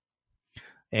effects.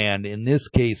 And in this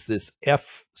case, this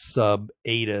f sub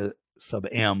eta sub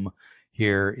m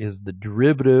here is the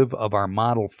derivative of our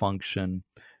model function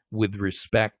with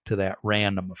respect to that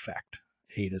random effect,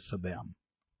 eta sub m.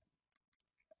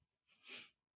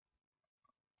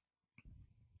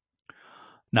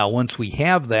 Now, once we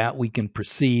have that, we can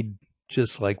proceed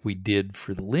just like we did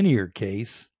for the linear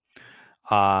case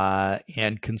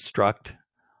and construct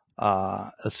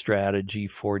a strategy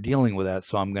for dealing with that.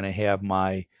 So I'm going to have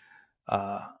my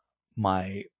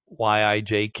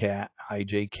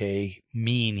ijk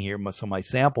mean here. So my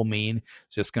sample mean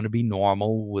is just going to be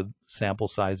normal with sample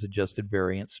size adjusted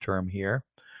variance term here.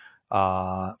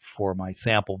 For my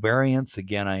sample variance,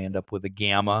 again, I end up with a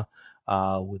gamma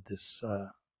with this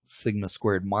sigma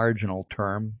squared marginal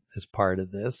term as part of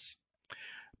this.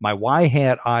 My y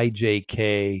hat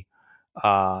ijk,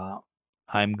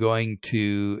 I'm going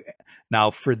to,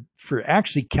 now for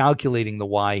actually calculating the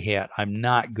y hat, I'm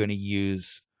not going to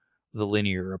use the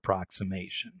linear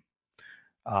approximation.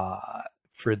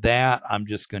 For that, I'm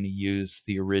just going to use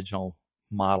the original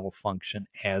model function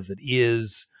as it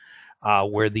is.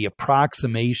 Where the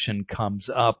approximation comes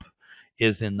up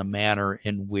is in the manner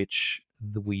in which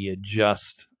we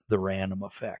adjust the random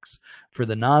effects. For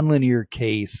the nonlinear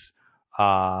case,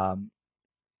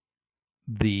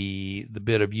 the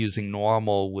bit of using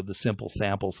normal with the simple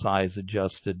sample size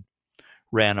adjusted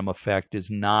random effect is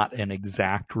not an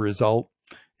exact result.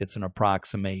 It's an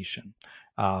approximation.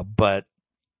 But,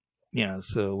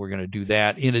 so we're going to do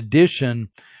that. In addition,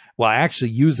 well,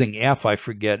 actually using F, I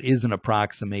forget, is an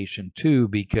approximation too,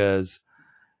 because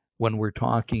when we're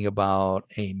talking about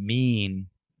a mean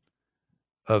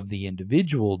of the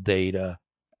individual data,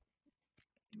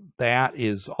 that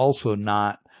is also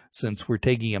not, since we're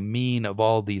taking a mean of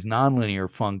all these nonlinear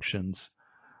functions,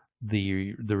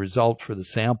 the result for the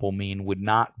sample mean would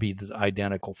not be the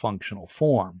identical functional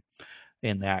form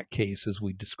in that case as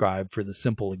we described for the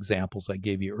simple examples I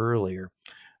gave you earlier.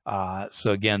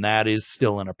 So again, that is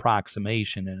still an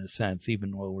approximation in a sense,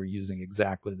 even though we're using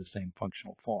exactly the same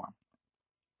functional form.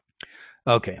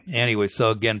 Okay, anyway,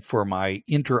 so again, for my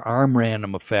inter-arm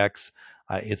random effects,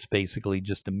 it's basically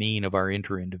just a mean of our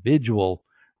inter-individual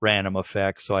random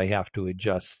effects, so I have to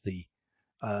adjust the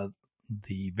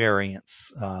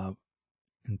variance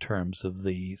in terms of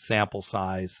the sample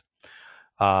size.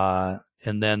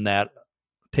 And then that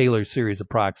Taylor series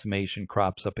approximation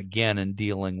crops up again in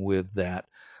dealing with that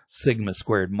sigma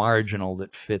squared marginal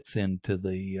that fits into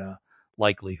the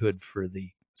likelihood for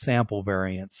the sample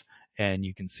variance. And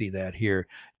you can see that here.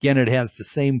 Again, it has the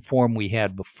same form we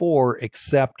had before,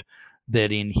 except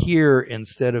that in here,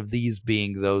 instead of these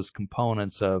being those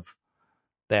components of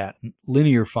that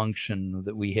linear function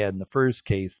that we had in the first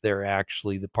case, they're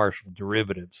actually the partial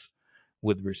derivatives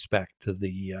with respect to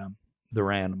the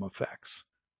random effects.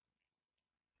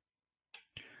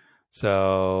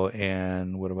 So,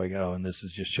 and what do I go? And this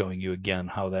is just showing you again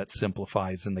how that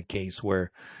simplifies in the case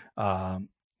where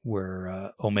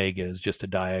omega is just a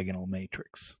diagonal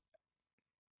matrix.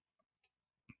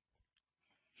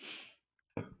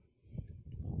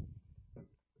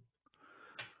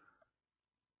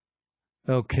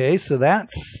 Okay, so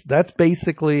that's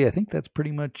basically, I think that's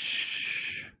pretty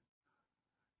much.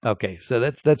 Okay, so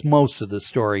that's most of the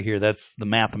story here. That's the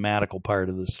mathematical part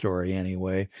of the story,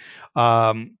 anyway.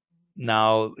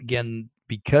 Now, again,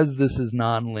 because this is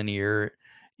nonlinear,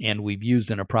 and we've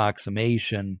used an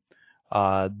approximation,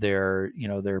 there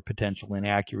are potential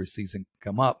inaccuracies that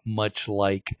come up, much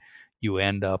like you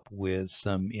end up with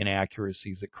some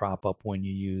inaccuracies that crop up when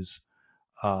you use,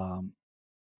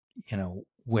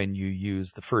 when you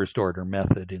use the first order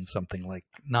method in something like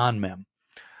non-mem.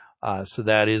 So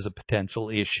that is a potential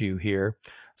issue here.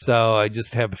 So I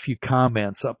just have a few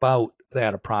comments about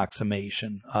that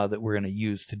approximation that we're going to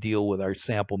use to deal with our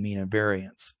sample mean and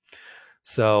variance.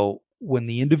 So when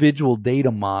the individual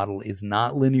data model is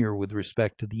not linear with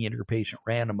respect to the interpatient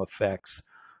random effects,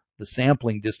 the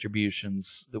sampling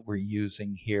distributions that we're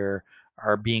using here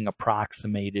are being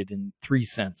approximated in three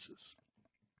senses.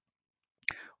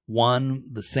 One,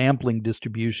 the sampling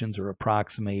distributions are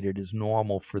approximated as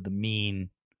normal for the mean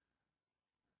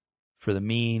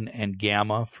and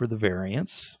gamma for the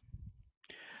variance.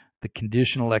 The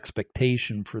conditional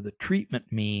expectation for the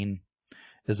treatment mean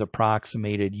is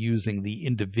approximated using the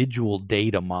individual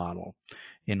data model,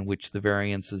 in which the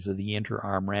variances of the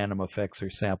inter-arm random effects are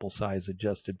sample size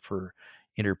adjusted for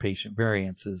interpatient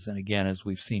variances. And again, as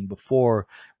we've seen before,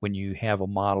 when you have a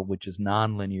model which is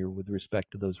nonlinear with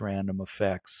respect to those random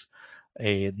effects,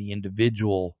 the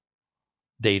individual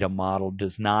data model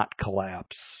does not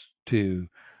collapse to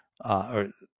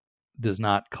the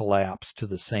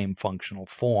same functional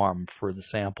form for the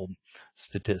sample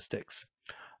statistics.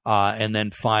 And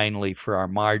then finally, for our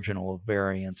marginal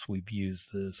variance, we've used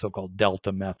the so-called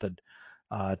delta method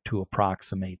to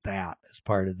approximate that as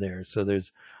part of there. So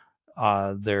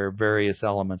there are various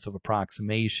elements of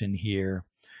approximation here,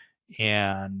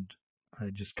 and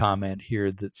I just comment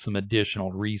here that some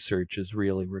additional research is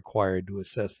really required to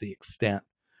assess the extent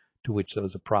to which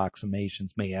those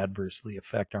approximations may adversely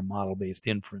affect our model-based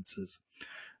inferences.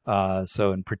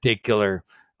 So in particular,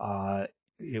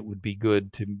 it would be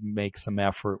good to make some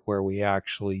effort where we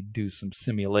actually do some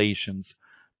simulations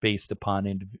based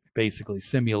upon basically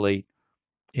simulate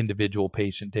individual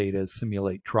patient data,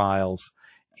 simulate trials,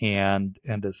 and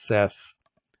assess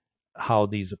how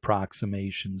these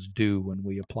approximations do when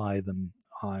we apply them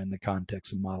in the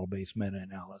context of model-based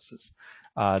meta-analysis.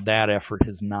 That effort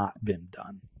has not been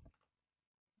done.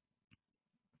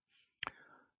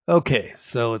 Okay,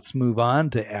 so let's move on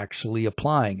to actually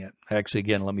applying it. Actually,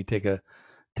 again, let me take a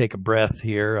breath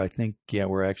here. I think, yeah,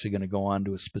 we're actually going to go on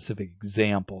to a specific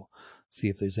example, see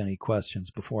if there's any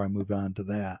questions before I move on to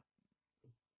that.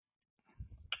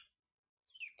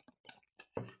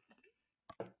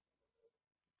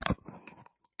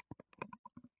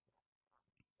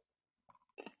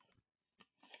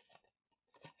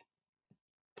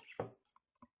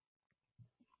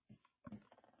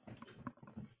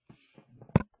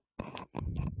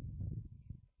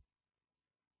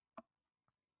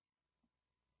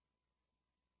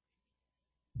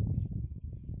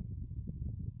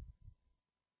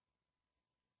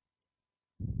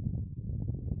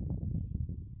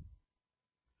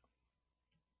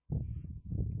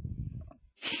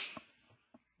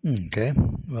 Okay,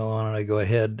 well, why don't I go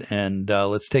ahead and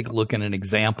let's take a look at an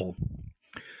example.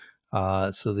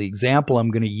 So the example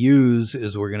I'm going to use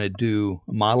is we're going to do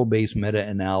a model-based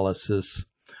meta-analysis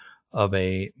of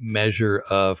a measure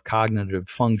of cognitive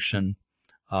function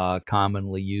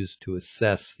commonly used to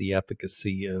assess the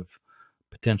efficacy of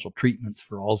potential treatments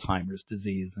for Alzheimer's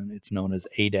disease, and it's known as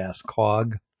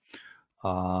ADAS-Cog.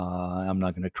 I'm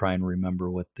not going to try and remember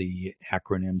what the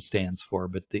acronym stands for,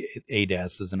 but the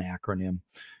ADAS is an acronym.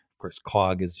 Of course,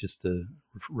 COG is just a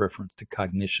reference to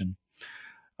cognition.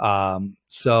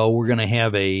 So we're going to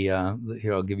have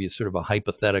here I'll give you sort of a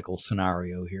hypothetical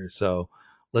scenario here. So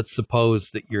let's suppose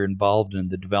that you're involved in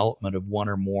the development of one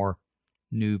or more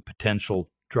new potential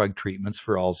drug treatments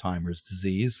for Alzheimer's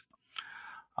disease.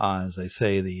 As I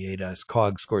say, the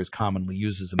ADAS-Cog score is commonly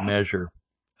used as a measure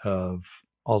of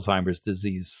Alzheimer's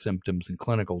disease symptoms in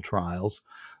clinical trials,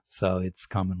 so it's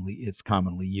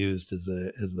commonly used as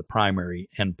the primary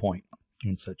endpoint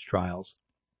in such trials.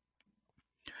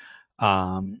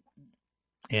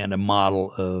 and a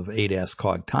model of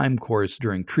ADAS-Cog time course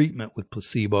during treatment with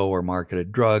placebo or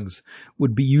marketed drugs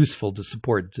would be useful to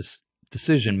support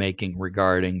decision-making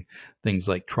regarding things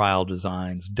like trial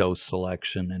designs, dose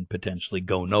selection, and potentially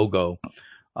go-no-go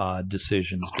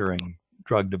decisions during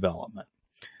drug development.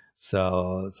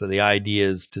 So the idea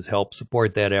is to help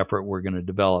support that effort, we're going to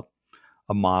develop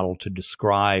a model to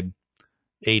describe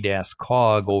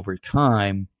ADAS-Cog over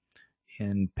time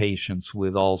in patients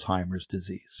with Alzheimer's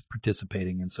disease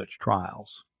participating in such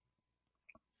trials.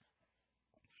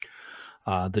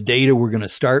 The data we're going to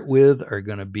start with are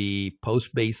going to be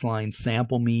post-baseline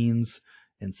sample means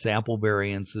and sample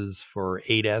variances for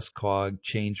ADAS-Cog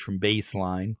change from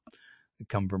baseline that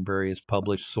come from various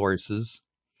published sources.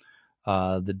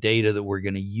 The data that we're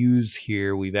going to use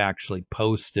here, we've actually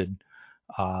posted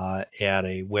at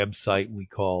a website we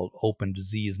call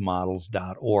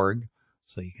opendiseasemodels.org.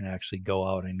 So you can actually go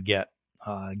out and get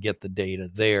the data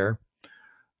there.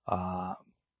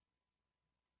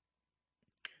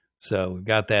 So we've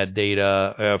got that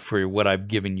data. For what I've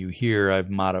given you here,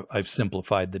 I've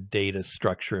simplified the data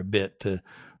structure a bit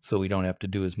so we don't have to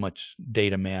do as much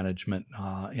data management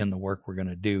in the work we're going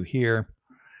to do here.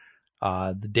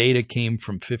 The data came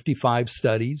from 55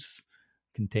 studies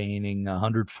containing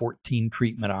 114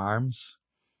 treatment arms.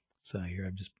 So here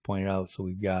I've just pointed out, so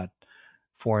we've got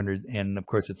 400, and of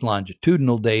course it's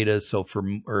longitudinal data, so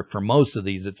for most of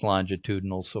these it's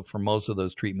longitudinal, so for most of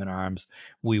those treatment arms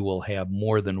we will have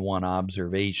more than one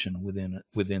observation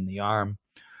within the arm.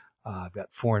 I've got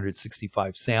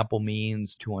 465 sample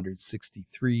means,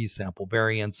 263 sample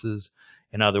variances.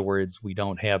 In other words, we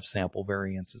don't have sample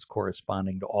variances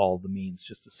corresponding to all the means,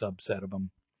 just a subset of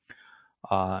them.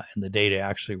 And the data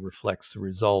actually reflects the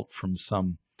result from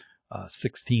some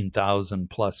 16,000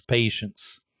 plus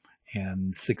patients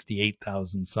and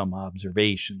 68,000 some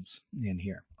observations in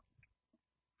here.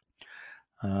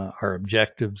 Our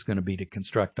objective is going to be to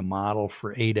construct a model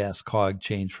for ADAS-Cog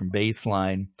change from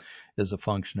baseline as a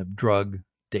function of drug,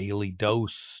 daily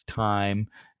dose, time,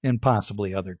 and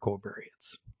possibly other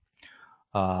covariates.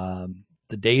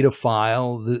 The data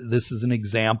file, this is an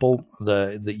example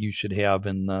that you should have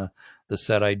in the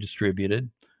set I distributed,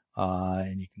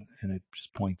 and it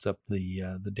just points up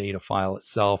the data file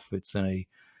itself. It's in a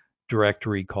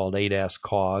directory called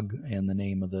ADAS-Cog, and the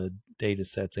name of the data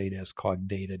set's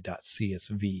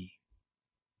adascogdata.csv.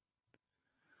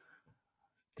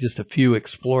 Just a few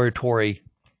exploratory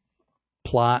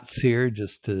plots here,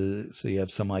 just so you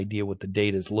have some idea what the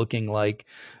data is looking like.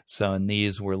 So in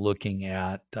these, we're looking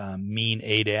at mean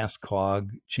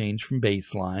ADAS-Cog change from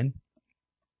baseline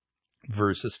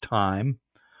versus time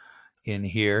in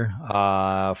here.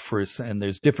 And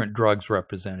there's different drugs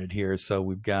represented here. So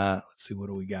we've got, let's see, what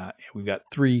do we got? We've got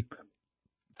three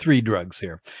drugs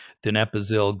here: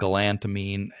 donepezil,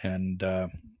 galantamine, and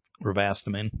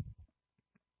rivastamine.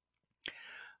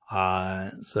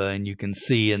 And you can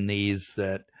see in these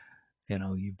that,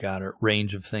 you've got a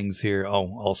range of things here.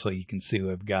 Oh, also you can see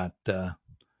we've got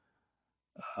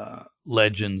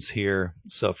legends here.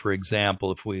 So for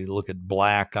example, if we look at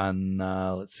black on,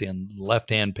 let's see, on the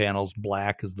left-hand panels,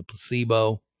 black is the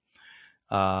placebo.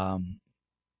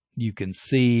 You can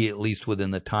see, at least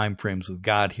within the time frames we've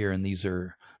got here, and these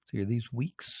are, so are these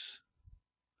weeks?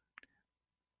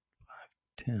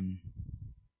 5, 10.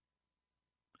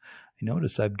 I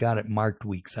notice I've got it marked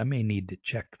weeks. I may need to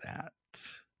check that,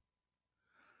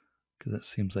 because it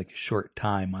seems like a short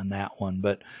time on that one,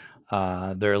 but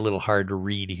they're a little hard to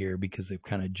read here because they've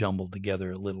kind of jumbled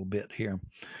together a little bit here.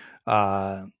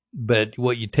 But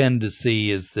what you tend to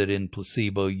see is that in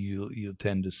placebo, you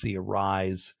tend to see a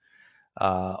rise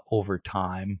over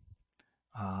time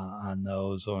on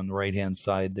those. On the right-hand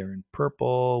side, they're in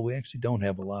purple. We actually don't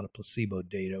have a lot of placebo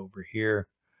data over here.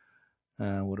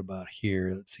 What about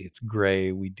here? Let's see, it's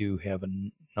gray. We do have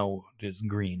no, it's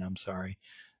green, I'm sorry.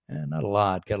 Not a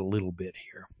lot, got a little bit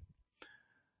here.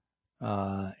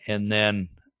 And then,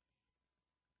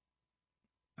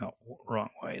 oh, wrong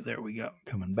way, there we go,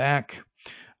 coming back.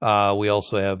 We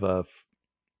also have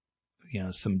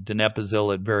some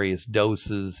donepezil at various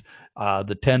doses.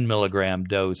 The 10 milligram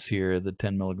dose here, the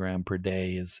 10 milligram per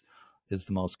day is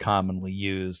the most commonly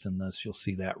used, and thus you'll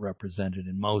see that represented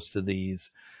in most of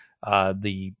these.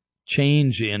 The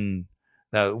change in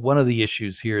one of the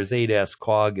issues here is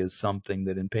ADAS-Cog is something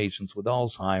that in patients with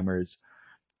Alzheimer's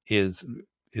is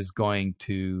going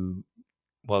to,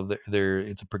 well,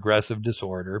 it's a progressive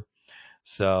disorder,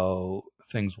 so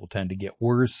things will tend to get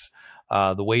worse.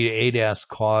 The way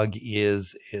ADAS-Cog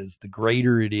is the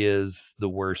greater it is, the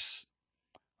worse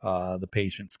the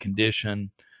patient's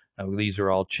condition. These are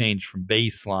all changed from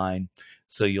baseline.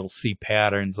 So you'll see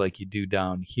patterns like you do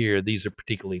down here. These are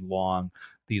particularly long.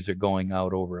 These are going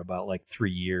out over about like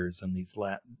 3 years, and these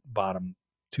bottom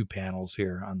two panels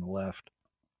here on the left.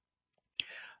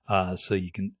 So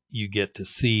you get to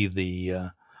see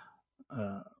the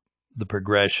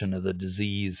progression of the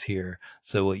disease here.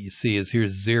 So what you see is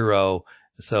here's 0.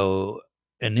 So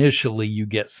initially you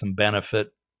get some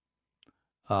benefit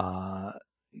from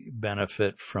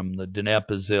the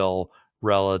donepezil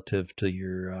relative to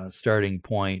your starting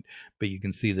point, but you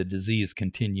can see the disease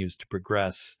continues to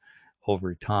progress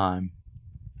over time.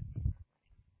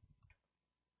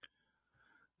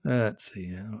 Let's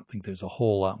see, I don't think there's a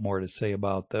whole lot more to say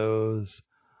about those.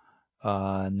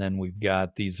 And then we've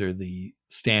got, these are the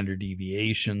standard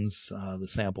deviations, the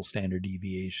sample standard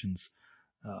deviations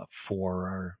for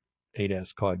our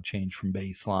ADAS-Cog change from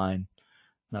baseline.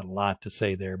 Not a lot to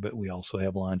say there, but we also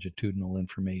have longitudinal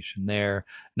information there.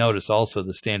 Notice also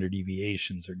the standard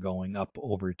deviations are going up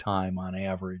over time on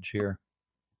average here.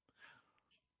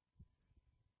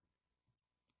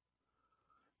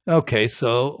 Okay,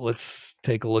 so let's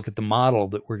take a look at the model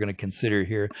that we're going to consider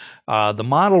here. The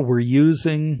model we're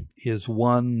using is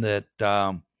one that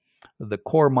the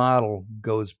core model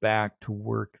goes back to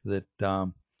work that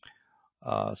some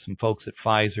folks at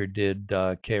Pfizer did,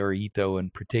 Keiichi Ito in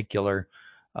particular.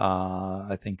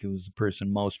 I think it was the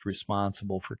person most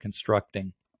responsible for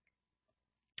constructing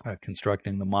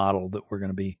the model that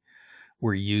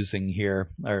we're using here,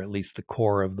 or at least the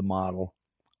core of the model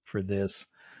for this.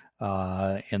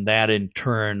 And that in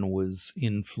turn was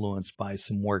influenced by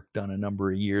some work done a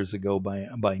number of years ago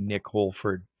by Nick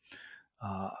Holford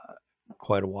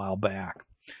quite a while back.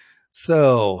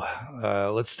 So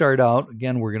let's start out.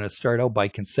 Again, we're going to start out by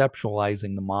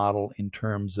conceptualizing the model in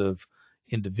terms of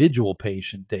individual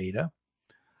patient data.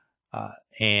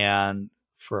 And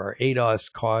for our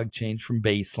ADAS-Cog change from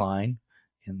baseline,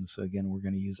 and so again, we're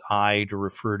going to use I to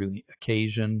refer to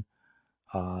occasion,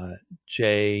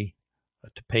 J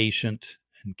to patient,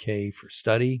 and K for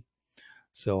study.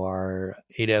 So our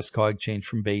ADAS-Cog change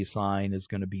from baseline is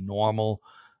going to be normal,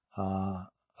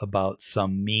 about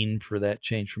some mean for that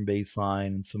change from baseline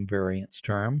and some variance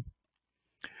term.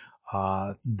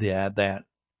 That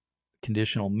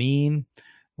conditional mean,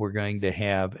 we're going to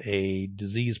have a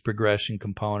disease progression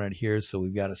component here. So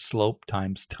we've got a slope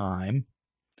times time.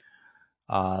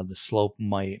 The slope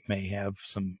may have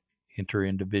some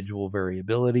inter-individual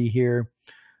variability here.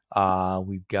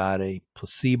 We've got a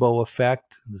placebo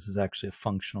effect. This is actually a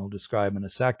function I'll describe in a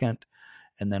second.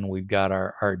 And then we've got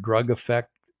our drug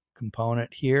effect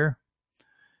component here,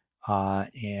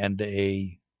 and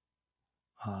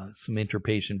some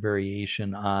interpatient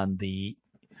variation on the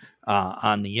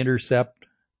intercept.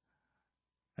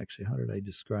 Actually, how did I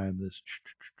describe this?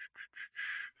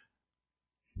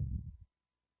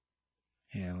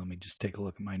 Yeah, let me just take a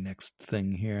look at my next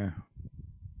thing here.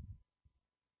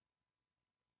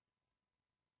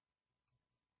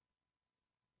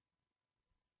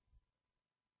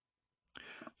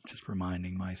 Just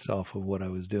reminding myself of what I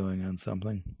was doing on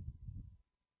something.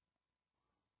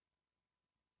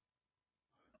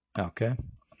 Okay.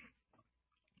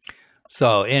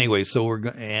 So anyway, so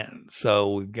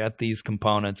we've got these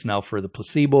components now. For the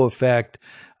placebo effect,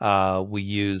 we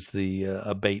use the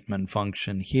abatement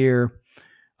function here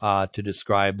to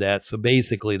describe that. So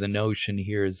basically, the notion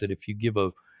here is that if you give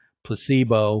a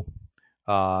placebo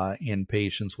in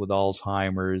patients with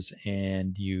Alzheimer's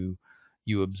and you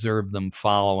observe them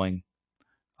following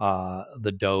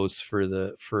the dose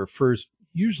for a first,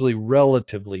 usually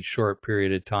relatively short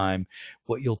period of time,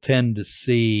 what you'll tend to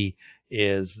see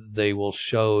is they will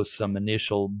show some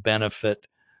initial benefit.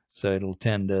 So you'll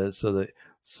tend to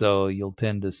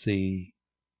see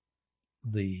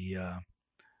the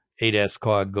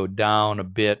ADAS-Cog go down a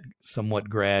bit, somewhat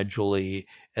gradually,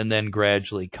 and then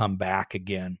gradually come back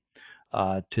again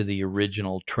to the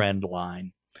original trend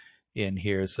line in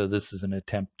here. So this is an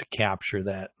attempt to capture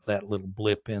that little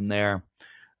blip in there.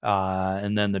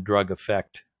 And then the drug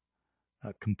effect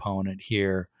component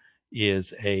here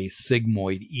is a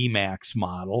sigmoid Emax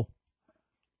model.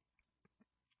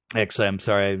 Actually, I'm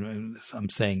sorry, I'm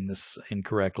saying this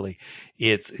incorrectly.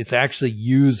 It's actually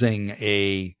using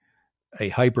a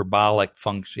hyperbolic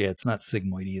function. Yeah, it's not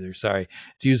sigmoid either. Sorry.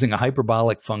 It's using a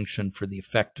hyperbolic function for the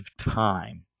effective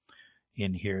time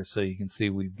in here. So you can see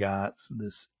we've got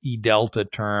this E delta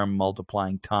term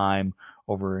multiplying time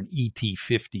over an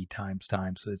ET50 times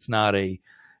time. So it's not a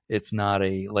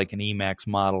like an Emax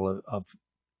model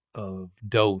of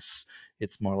dose.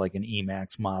 It's more like an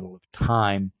Emax model of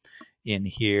time in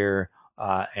here.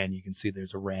 And you can see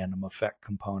there's a random effect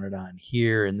component on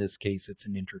here. In this case, it's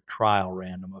an inter-trial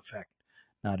random effect,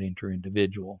 not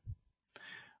inter-individual.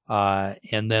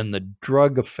 And then the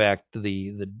drug effect,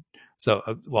 this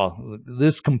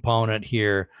component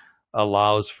here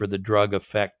allows for the drug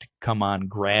effect to come on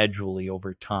gradually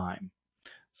over time.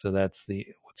 So that's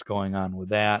what's going on with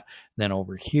that. Then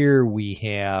over here we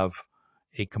have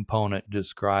a component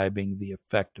describing the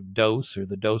effective dose, or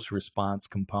the dose response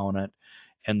component,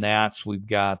 and we've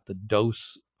got the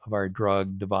dose of our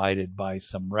drug divided by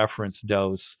some reference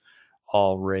dose,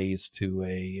 all raised to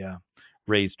a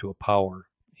power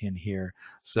in here.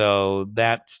 So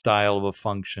that style of a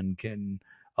function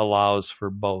allows for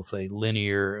both a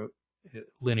linear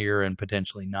and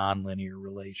potentially nonlinear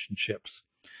relationships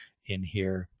in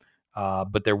here.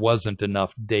 But there wasn't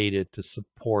enough data to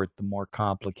support a more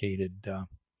complicated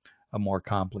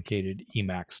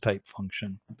Emacs type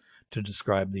function to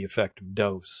describe the effective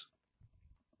dose.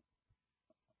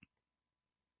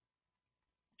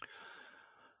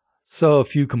 So a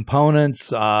few components.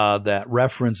 That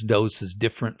reference dose is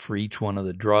different for each one of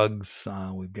the drugs.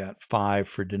 We've got 5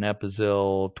 for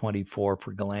donepezil, 24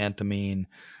 for galantamine,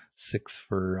 6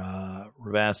 for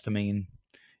rivastamine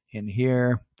in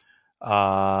here.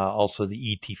 Also,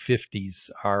 the ET50s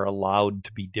are allowed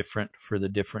to be different for the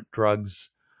different drugs,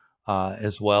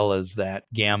 as well as that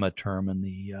gamma term in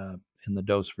the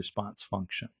dose response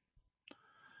function.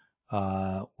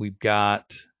 We've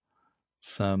got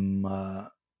some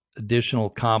additional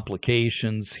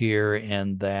complications here,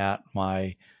 and that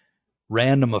my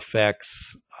random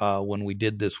effects, when we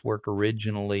did this work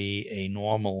originally, a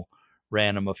normal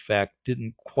random effect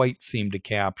didn't quite seem to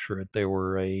capture it.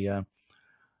 The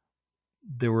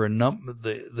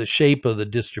shape of the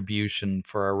distribution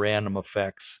for our random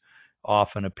effects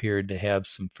often appeared to have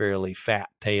some fairly fat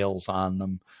tails on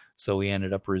them, so we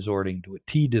ended up resorting to a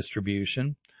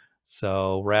t-distribution.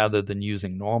 So rather than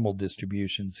using normal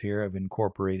distributions here, I've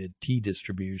incorporated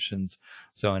t-distributions.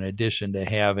 So in addition to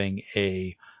having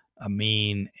a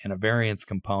mean and a variance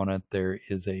component, there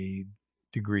is a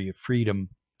degree of freedom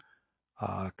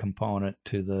component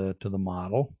to the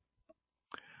model.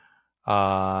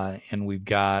 And we've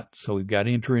got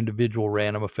inter-individual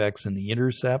random effects in the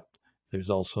intercept. There's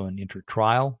also an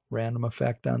inter-trial random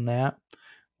effect on that.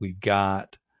 We've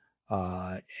got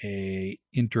a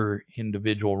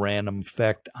inter-individual random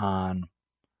effect on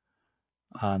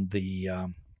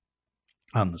the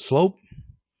slope,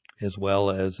 as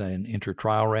well as an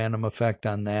inter-trial random effect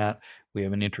on that. We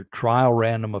have an inter-trial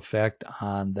random effect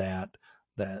on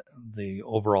the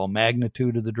overall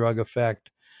magnitude of the drug effect,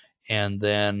 and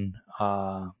then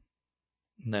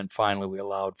finally we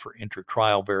allowed for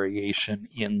inter-trial variation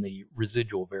in the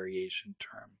residual variation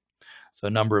term. So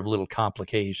a number of little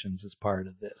complications as part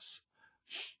of this.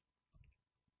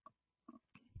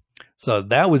 So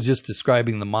that was just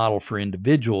describing the model for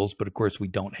individuals, but of course we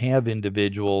don't have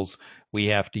individuals. We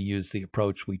have to use the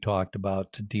approach we talked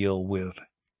about to deal with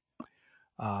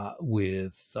our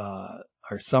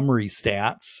summary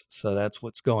stats. So that's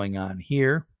what's going on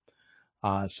here.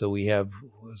 So we have,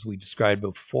 as we described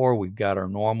before, we've got our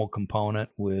normal component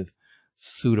with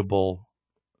suitable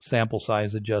sample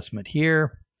size adjustment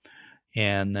here.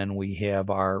 And then we have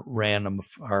our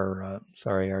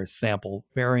our sample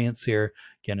variance here,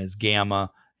 again, is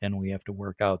gamma, and we have to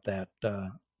work out that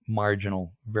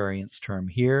marginal variance term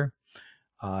here.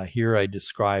 Here I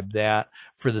described that.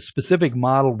 For the specific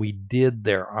model we did,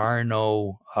 there are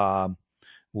no,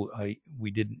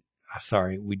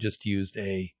 we just used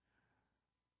a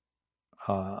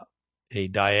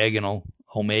diagonal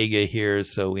omega here,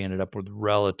 so we ended up with a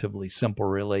relatively simple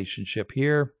relationship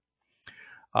here.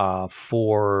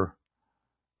 For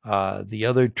the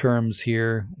other terms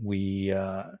here, we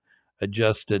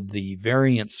adjusted the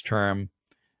variance term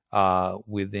for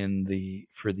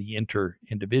the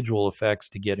inter-individual effects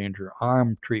to get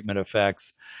inter-arm treatment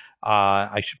effects.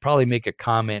 I should probably make a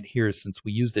comment here, since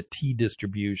we used a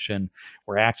t-distribution,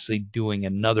 we're actually doing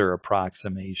another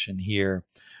approximation here.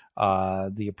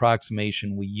 The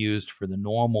approximation we used for the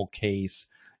normal case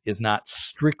is not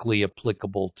strictly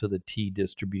applicable to the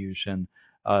t-distribution.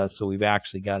 So we've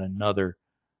actually got another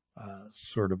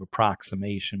sort of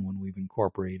approximation when we've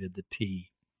incorporated the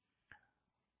t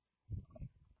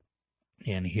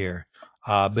in here.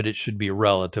 But it should be a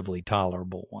relatively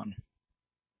tolerable one.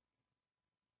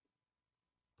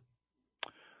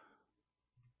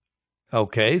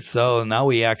 Okay, so now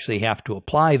we actually have to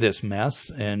apply this mess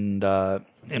and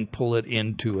pull it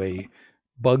into a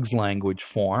BUGS language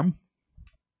form.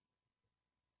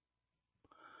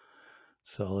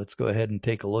 So let's go ahead and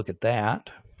take a look at that.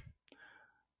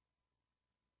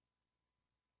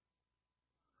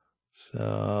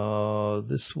 So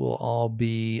this will all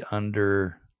be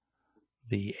under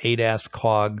the ADAS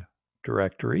cog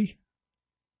directory.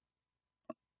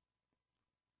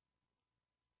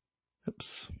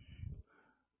 Oops.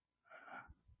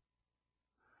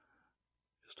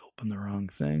 Just open the wrong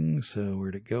thing. So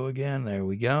where'd it go again? There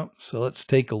we go. So let's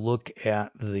take a look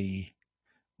at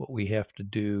what we have to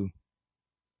do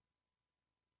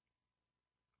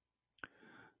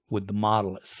with the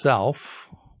model itself.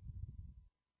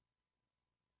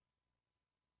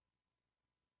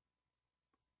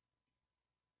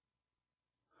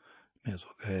 May as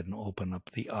well go ahead and open up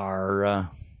the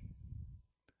R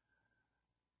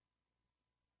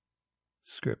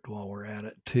script while we're at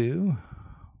it too.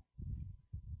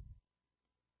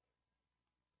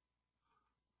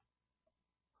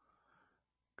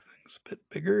 Things a bit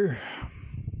bigger.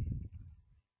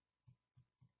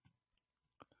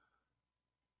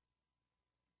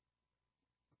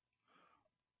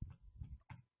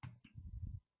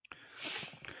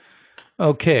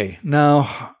 Okay,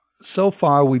 now so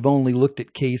far we've only looked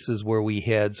at cases where we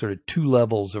had sort of two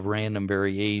levels of random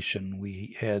variation.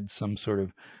 We had some sort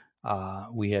of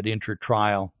we had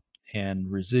intertrial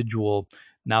and residual.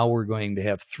 Now we're going to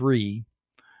have three.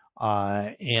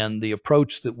 And the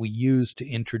approach that we use to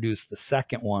introduce the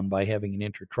second one by having an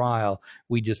intertrial,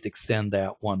 we just extend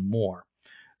that one more.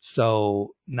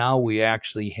 So now we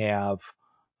actually have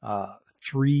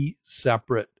three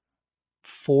separate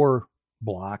 4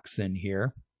 blocks in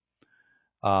here.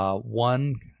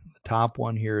 The top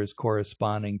one here is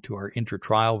corresponding to our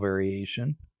intertrial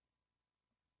variation.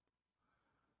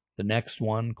 The next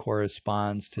one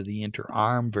corresponds to the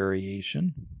interarm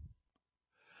variation.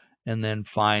 And then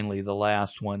finally, the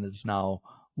last one is now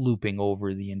looping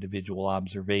over the individual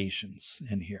observations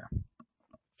in here.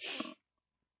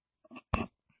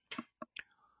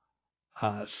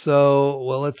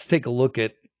 Let's take a look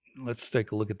at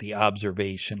the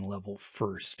observation level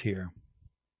first here.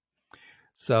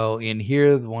 So in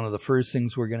here, one of the first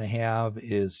things we're going to have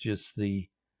is just the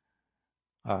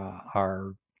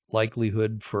our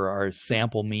likelihood for our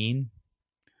sample mean.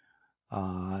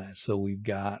 So we've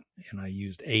got, and I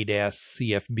used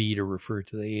ADAS-CFB to refer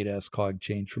to the ADAS cog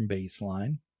change from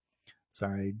baseline.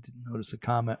 Sorry, I didn't notice a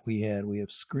comment we had. We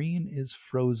have screen is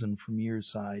frozen from your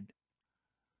side.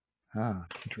 Ah,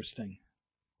 interesting.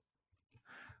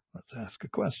 Let's ask a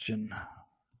question.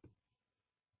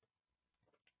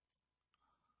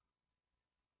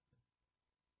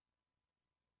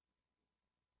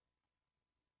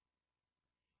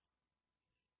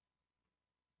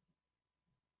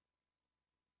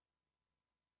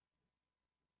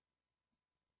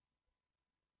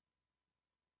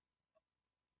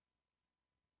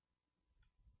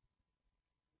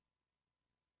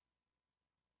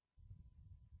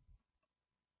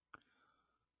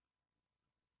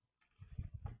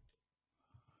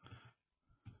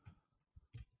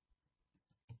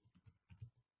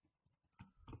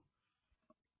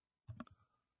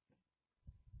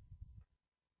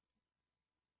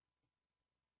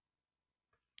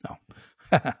 Oh.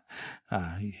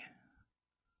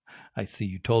 I see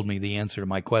you told me the answer to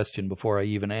my question before I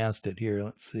even asked it. Here,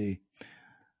 let's see.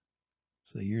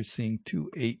 So you're seeing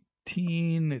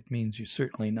 218. It means you're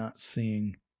certainly not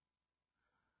seeing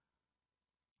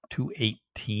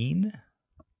 218.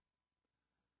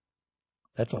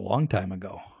 That's a long time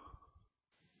ago.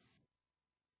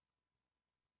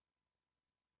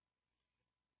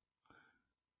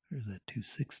 There's that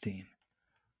 216.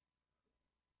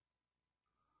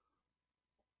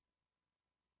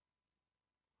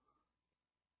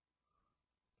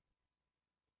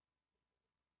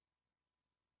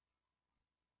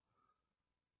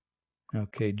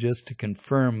 Okay, just to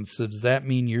confirm, so does that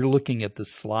mean you're looking at the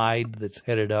slide that's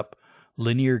headed up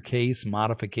linear case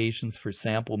modifications for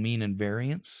sample mean and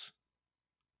variance?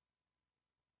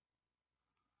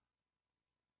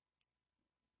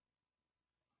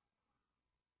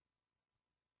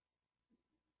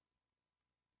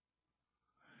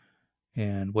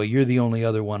 And well, you're the only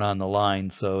other one on the line,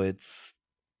 so it's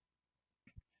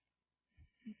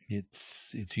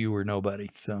you or nobody.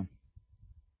 So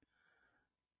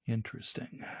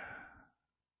interesting.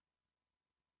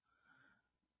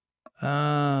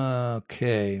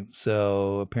 Okay,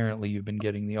 so apparently you've been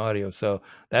getting the audio. So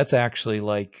that's actually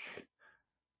like,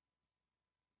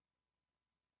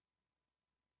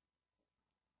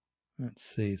 let's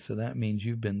see. So that means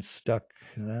you've been stuck.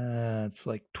 It's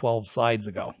like 12 slides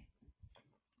ago.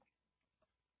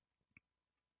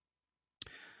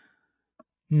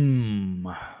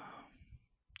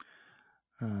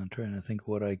 I'm trying to think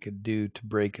what I could do to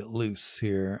break it loose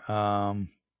here.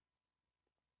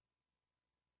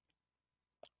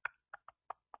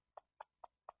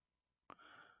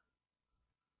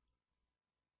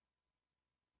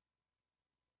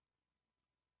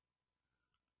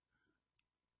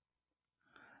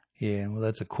 Yeah, well,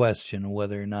 that's a question of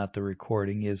whether or not the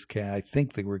recording is. I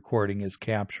think the recording is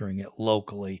capturing it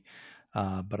locally,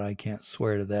 but I can't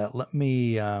swear to that. Let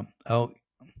me. Oh,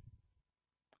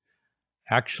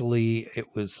 actually, it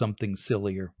was something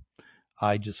sillier.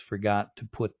 I just forgot to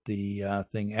put the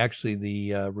thing. Actually,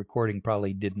 the recording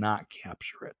probably did not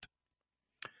capture it.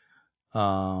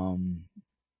 I'm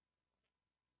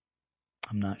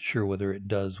not sure whether it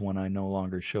does when I no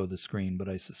longer show the screen, but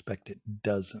I suspect it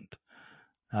doesn't.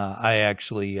 I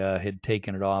actually had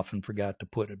taken it off and forgot to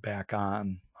put it back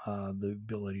on, the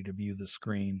ability to view the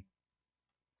screen.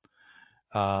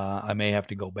 I may have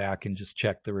to go back and just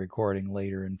check the recording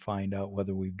later and find out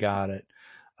whether we've got it,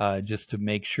 just to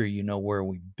make sure you know where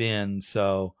we've been.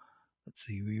 So let's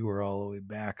see, we were all the way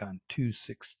back on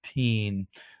 216.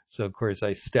 So of course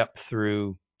I stepped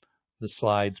through the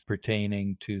slides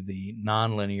pertaining to the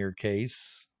nonlinear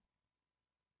case.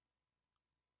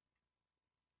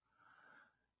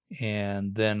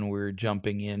 And then we're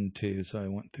jumping into, so I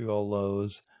went through all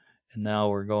those, and now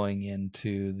we're going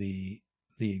into the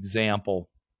example.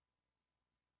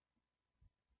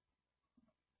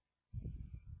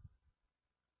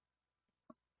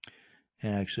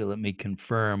 And actually, let me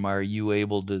confirm, are you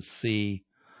able to see,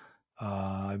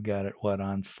 I've got it, what,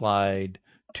 on slide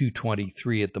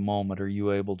 223 at the moment. Are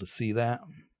you able to see that?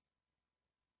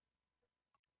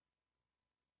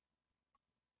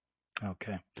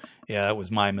 Okay. Yeah, that was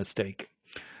my mistake.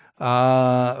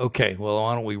 Okay, well,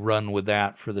 why don't we run with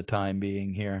that for the time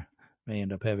being here? May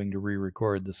end up having to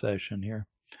re-record the session here.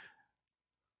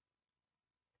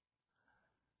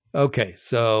 Okay,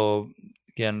 so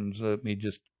again, so let me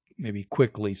just maybe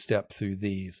quickly step through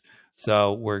these.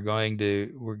 So we're going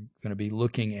to be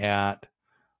looking at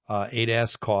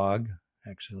ADAS-Cog.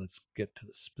 Actually, let's get to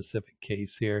the specific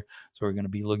case here. So we're going to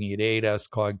be looking at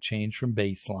ADAS-Cog change from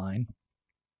baseline.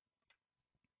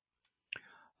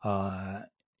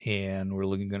 And we're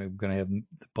going to have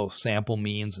both sample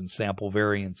means and sample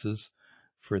variances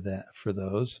for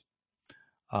those.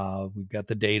 We've got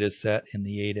the data set in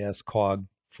the ADAS-Cog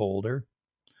folder.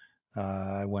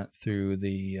 I went through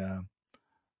the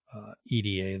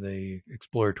EDA, the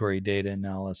exploratory data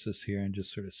analysis here, and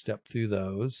just sort of stepped through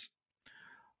those.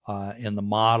 And the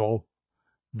model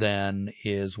then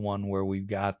is one where we've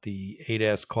got the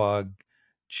ADAS-Cog,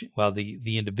 well,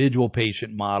 the individual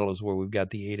patient model is where we've got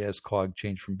the ADAS-Cog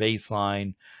change from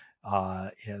baseline,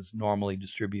 has normally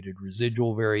distributed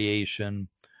residual variation,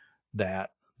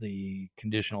 that the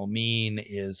conditional mean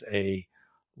is a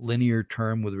linear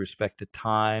term with respect to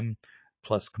time,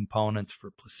 plus components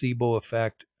for placebo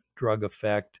effect, drug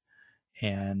effect,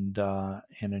 and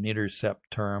an intercept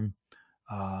term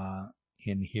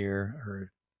in here,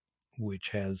 or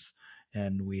which has,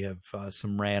 and we have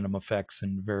some random effects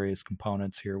and various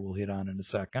components here we'll hit on in a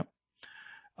second.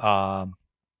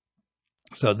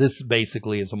 So this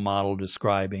basically is a model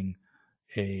describing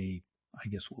I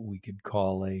guess what we could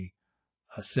call a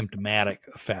symptomatic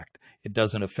effect. It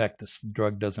doesn't affect the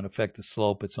drug, doesn't affect the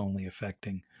slope. It's only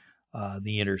affecting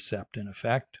the intercept in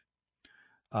effect.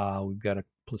 We've got a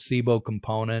placebo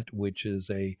component, which is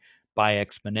a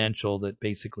bi-exponential that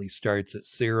basically starts at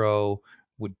 0,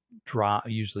 would drop.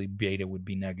 Usually beta would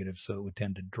be negative, so it would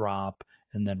tend to drop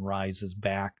and then rises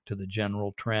back to the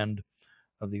general trend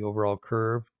of the overall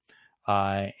curve.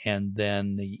 And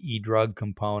then the e-drug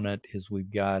component is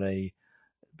we've got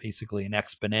basically an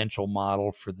exponential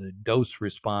model for the dose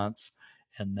response,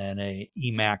 and then a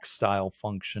Emax style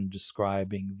function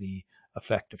describing the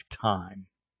effective time.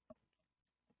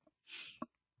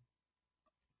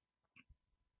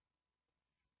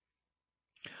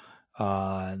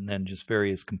 And then just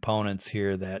various components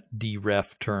here. That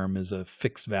dref term is a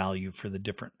fixed value for the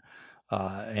different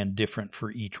and different for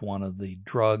each one of the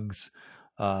drugs.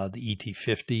 The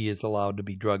ET50 is allowed to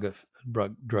be drug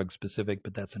specific,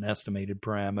 but that's an estimated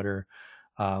parameter.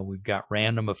 We've got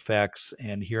random effects,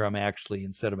 and here I'm actually,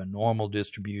 instead of a normal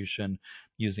distribution,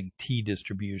 using T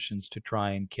distributions to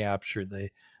try and capture the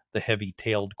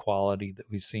heavy-tailed quality that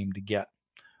we seem to get.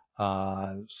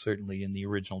 Certainly in the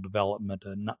original development,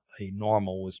 a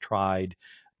normal was tried,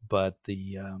 but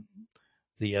the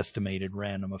estimated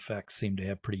random effects seemed to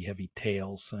have pretty heavy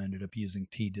tails, so I ended up using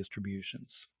T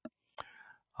distributions.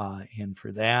 And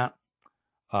for that,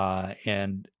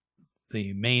 and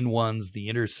the main ones, the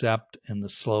intercept and the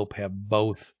slope, have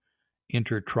both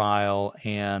intertrial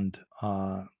and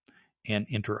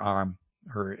interarm,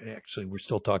 or actually we're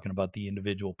still talking about the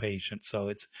individual patient, so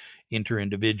it's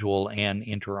interindividual and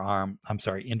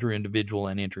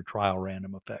interindividual and intertrial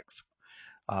random effects.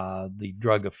 The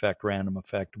drug effect random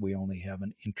effect, we only have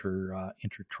an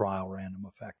intertrial random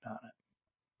effect on it.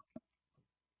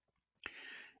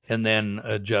 and then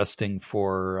adjusting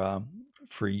for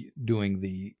doing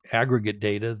the aggregate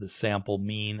data, the sample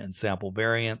mean and sample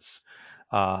variance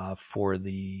for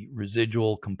the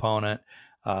residual component.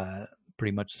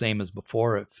 Pretty much same as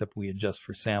before, except we adjust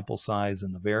for sample size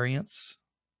and the variance.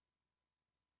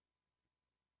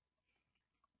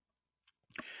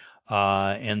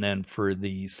 And then for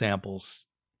the samples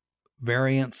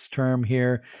variance term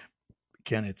here,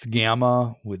 again, it's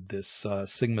gamma with this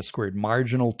sigma squared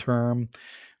marginal term,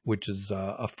 which is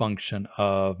a function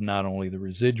of not only the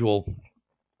residual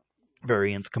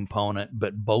variance component,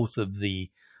 but both of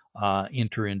the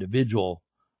inter-individual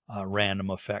random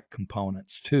effect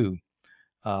components too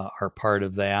are part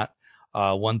of that.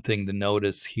 One thing to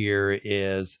notice here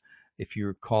is, if you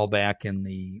recall back in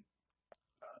the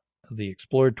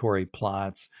exploratory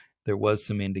plots, there was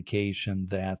some indication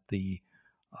that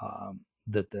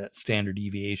that standard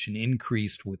deviation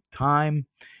increased with time,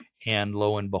 and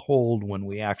lo and behold, when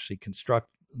we actually construct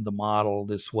the model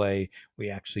this way, we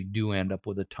actually do end up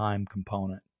with a time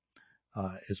component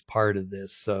as part of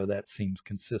this, so that seems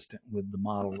consistent with the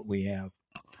model that we have.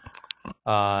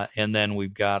 And then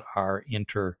we've got our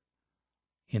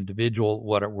inter-individual,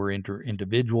 what were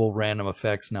inter-individual random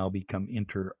effects now become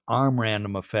inter-arm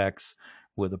random effects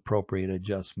with appropriate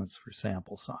adjustments for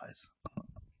sample size.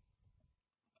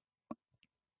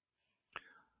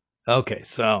 Okay,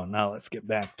 so now let's get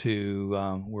back to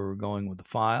where we're going with the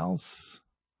files.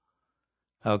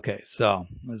 Okay, so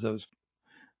as I was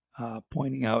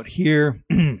pointing out here,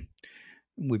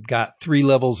 we've got 3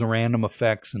 levels of random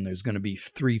effects, and there's going to be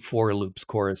 3 for loops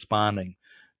corresponding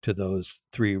to those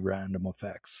 3 random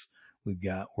effects. We've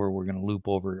got where we're going to loop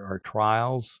over our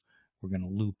trials, we're going to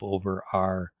loop over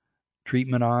our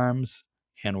treatment arms,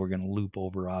 and we're going to loop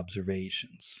over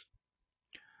observations.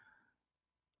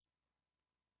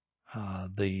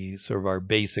 The sort of our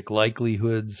basic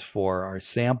likelihoods for our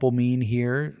sample mean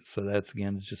here, so that's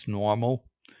again just normal.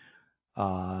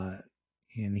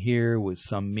 In here with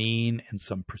some mean and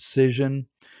some precision,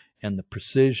 and the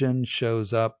precision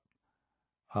shows up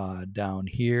down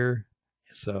here.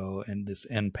 So, and this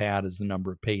NPAT is the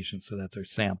number of patients, so that's our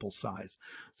sample size.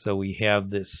 So we have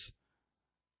this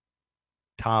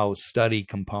tau study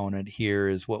component here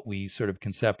is what we sort of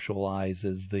conceptualize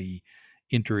as the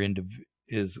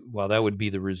well, that would be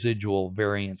the residual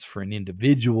variance for an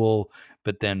individual,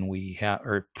 but then we have,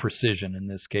 or precision in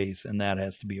this case, and that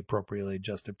has to be appropriately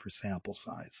adjusted for sample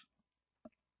size.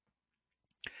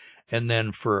 And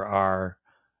then for our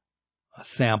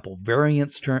sample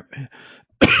variance term,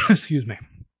 excuse me,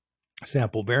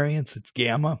 sample variance, it's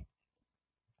gamma,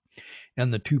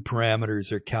 and the 2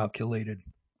 parameters are calculated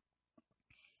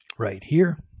right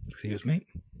here. Excuse me.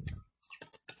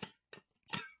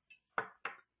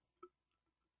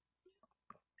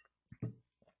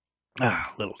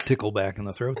 Little tickle back in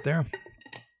the throat there.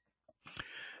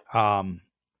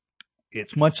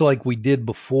 It's much like we did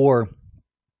before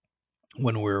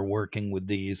when we were working with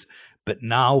these, but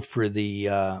now for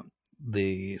the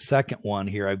second one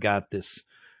here, I've got this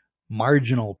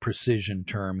marginal precision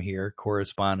term here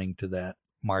corresponding to that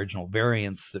marginal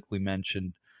variance that we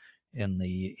mentioned in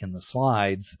the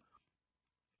slides,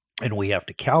 and we have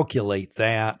to calculate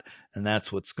that, and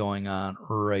that's what's going on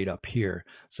right up here.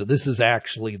 So this is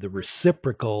actually the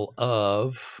reciprocal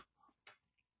of,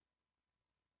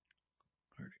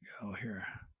 where to go here,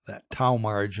 that tau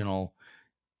marginal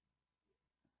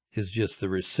is just the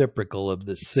reciprocal of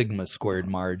the sigma squared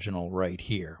marginal right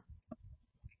here.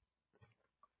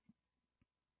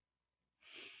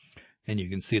 And you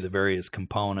can see the various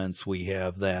components we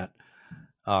have that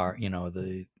are, you know,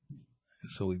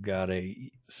 so we've got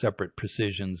a separate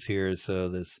precisions here. So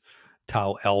this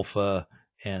tau alpha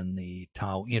and the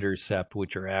tau intercept,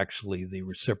 which are actually the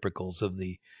reciprocals of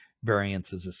the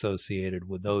variances associated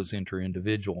with those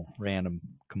inter-individual random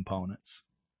components.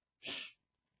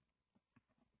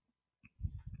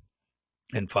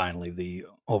 And finally, the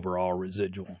overall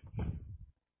residual.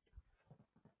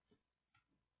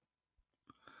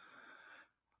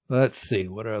 Let's see,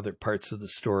 what are other parts of the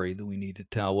story that we need to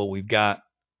tell? Well, we've got,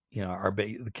 you know,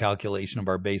 the calculation of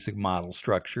our basic model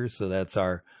structure. So that's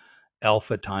our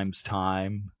alpha times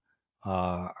time,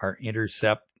 our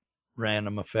intercept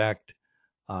random effect,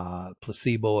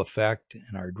 placebo effect,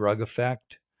 and our drug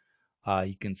effect.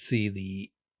 You can see the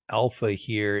alpha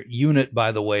here. Unit,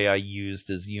 by the way, I used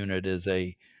as unit as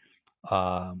a,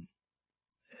 I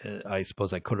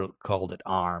suppose I could have called it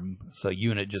arm. So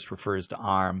unit just refers to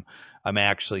arm. I'm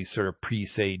actually sort of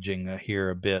presaging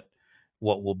here a bit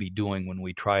what we'll be doing when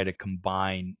we try to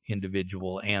combine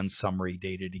individual and summary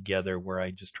data together, where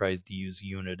I just tried to use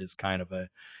unit as kind of a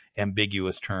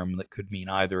ambiguous term that could mean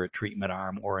either a treatment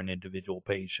arm or an individual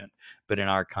patient. But in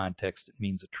our context, it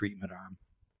means a treatment arm.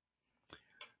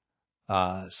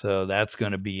 So that's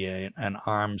going to be an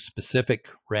arm-specific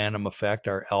random effect,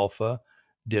 our alpha.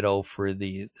 Ditto for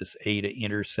this eta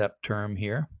intercept term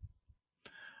here.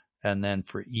 And then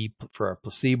for our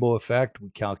placebo effect, we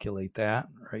calculate that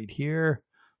right here.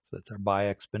 So that's our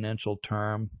bi-exponential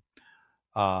term.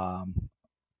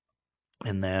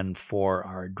 And then for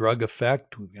our drug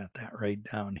effect, we've got that right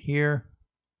down here.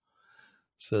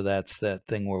 So that's that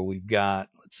thing where we've got,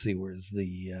 let's see, where's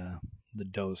the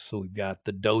dose? So we've got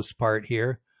the dose part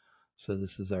here. So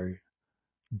this is our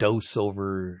dose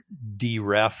over d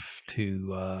ref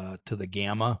to the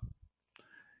gamma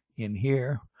in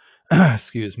here.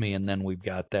 Excuse me. And then we've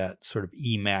got that sort of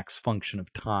Emax function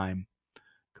of time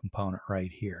component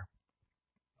right here.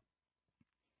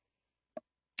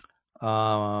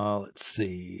 Let's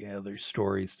see, other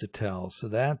stories to tell. So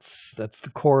that's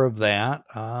the core of that.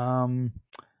 The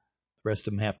rest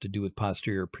of them have to do with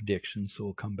posterior predictions, so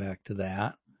we'll come back to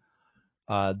that.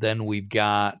 Then we've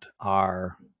got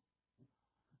our,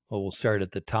 well, we'll start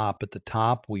at the top. At the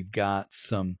top, we've got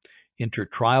some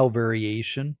intertrial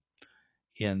variation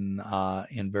in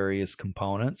various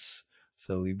components.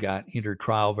 So we've got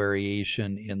intertrial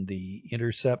variation in the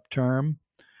intercept term.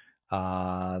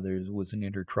 There was an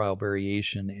intertrial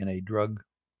variation in a drug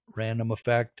random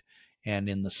effect and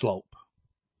in the slope.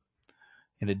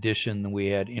 In addition, we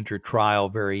had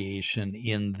intertrial variation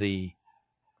in the,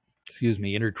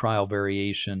 intertrial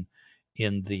variation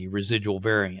in the residual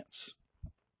variance.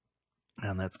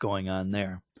 And that's going on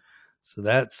there. So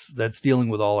that's dealing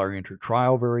with all our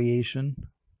intertrial variation.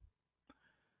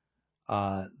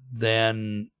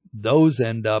 Then those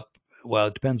end up, well,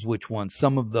 it depends which one.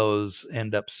 Some of those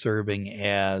end up serving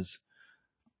as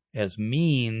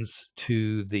means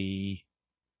to the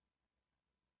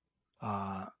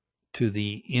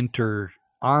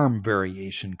inter-arm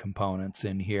variation components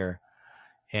in here.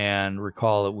 And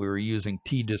recall that we were using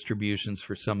t distributions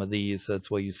for some of these. That's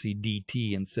why you see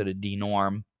dt instead of d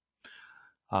norm.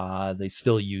 They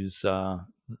still use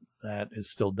that is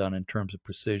still done in terms of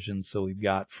precision. So we've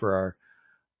got for our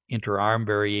inter-arm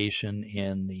variation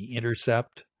in the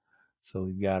intercept. So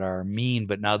we've got our mean,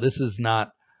 but now this is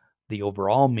not the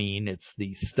overall mean, it's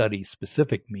the study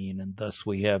specific mean, and thus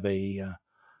we have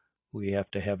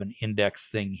to have an index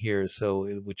thing here, so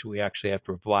which we actually have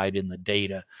to provide in the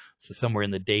data. So somewhere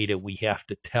in the data we have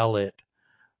to tell it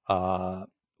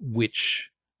which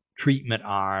treatment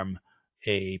arm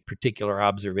a particular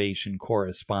observation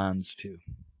corresponds to.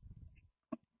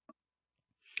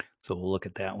 So we'll look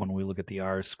at that when we look at the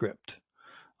R script.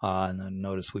 And then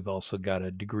notice we've also got a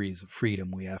degrees of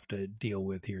freedom we have to deal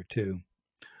with here too.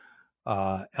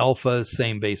 Alpha,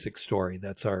 same basic story.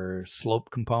 That's our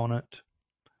slope component.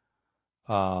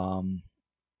 And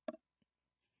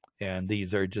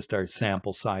these are just our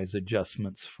sample size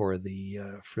adjustments for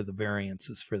the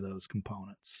variances for those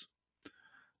components.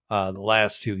 The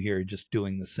last two here are just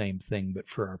doing the same thing, but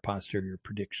for our posterior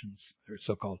predictions, or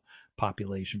so-called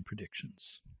population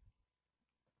predictions.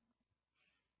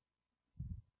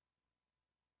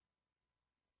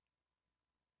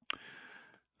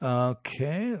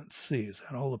 Okay, let's see. Is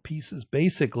that all the pieces?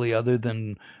 Basically, other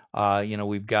than,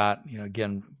 we've got,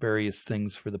 again, various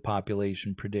things for the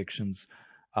population predictions.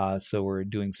 So we're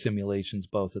doing simulations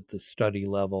both at the study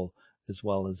level as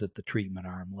well as at the treatment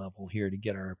arm level here to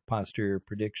get our posterior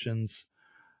predictions.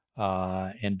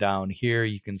 And down here,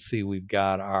 you can see we've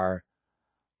got our,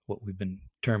 what we've been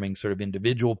terming sort of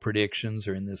individual predictions,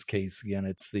 or in this case, again,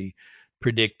 it's the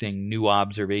predicting new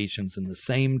observations in the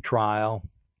same trial.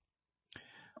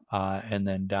 And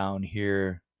then down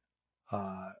here,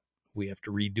 we have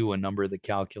to redo a number of the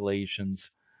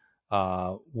calculations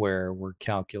where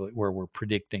we're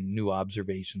predicting new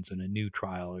observations in a new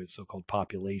trial, or so-called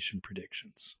population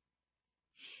predictions.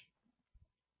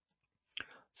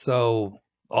 So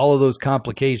all of those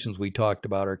complications we talked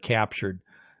about are captured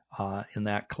in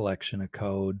that collection of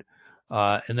code.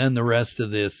 And then the rest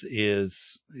of this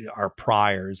is our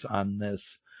priors on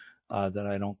this. That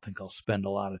I don't think I'll spend a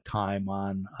lot of time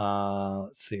on.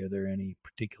 Let's see, are there any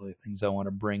particular things I want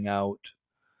to bring out?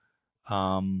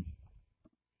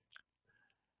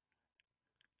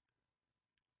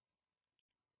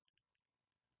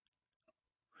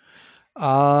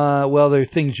 Well, there are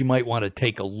things you might want to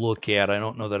take a look at. I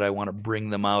don't know that I want to bring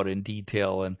them out in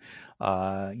detail, and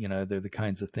they're the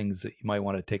kinds of things that you might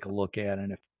want to take a look at,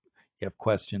 and if you have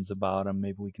questions about them,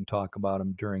 maybe we can talk about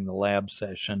them during the lab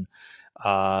session.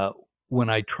 when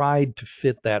I tried to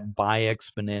fit that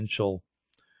bi-exponential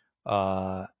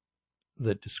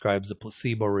that describes the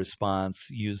placebo response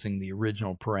using the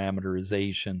original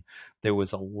parameterization, there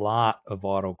was a lot of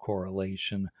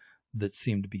autocorrelation that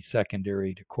seemed to be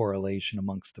secondary to correlation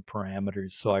amongst the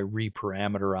parameters. So I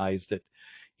reparameterized it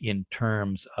in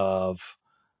terms of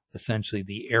essentially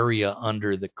the area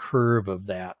under the curve of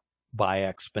that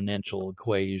bi-exponential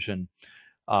equation.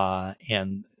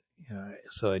 And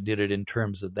so I did it in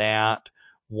terms of that.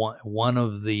 One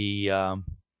of the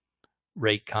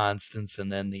rate constants,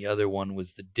 and then the other one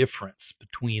was the difference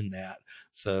between that.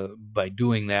 So by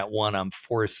doing that one, I'm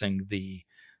forcing the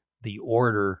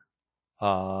order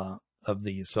of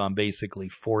these. So I'm basically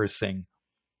forcing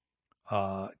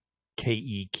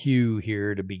KEQ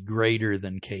here to be greater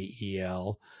than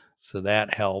KEL. So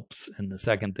that helps. And the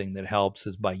second thing that helps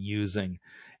is by using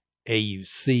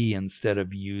AUC instead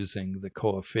of using the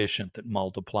coefficient that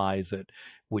multiplies it,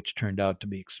 which turned out to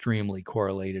be extremely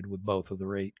correlated with both of the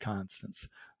rate constants.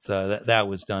 So that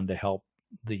was done to help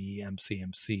the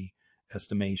MCMC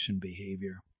estimation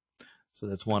behavior. So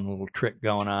that's one little trick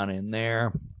going on in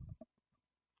there.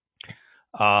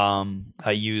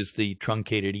 I use the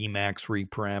truncated Emax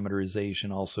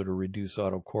reparameterization also to reduce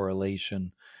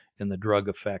autocorrelation in the drug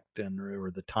effect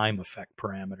or the time effect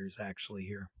parameters actually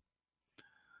here.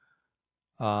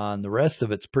 And the rest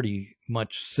of it's pretty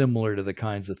much similar to the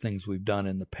kinds of things we've done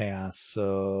in the past.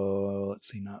 So let's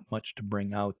see, not much to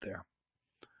bring out there.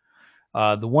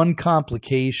 The one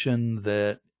complication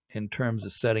that in terms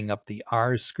of setting up the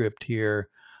R script here,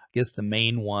 I guess the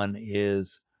main one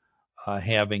is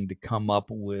having to come up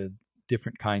with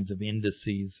different kinds of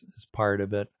indices as part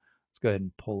of it. Let's go ahead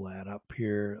and pull that up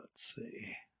here. Let's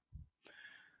see.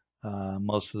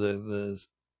 Most of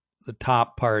the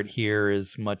top part here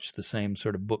is much the same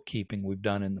sort of bookkeeping we've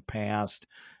done in the past.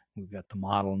 We've got the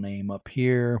model name up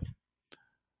here.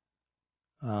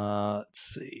 Let's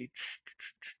see.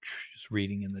 Just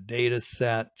reading in the data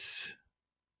set.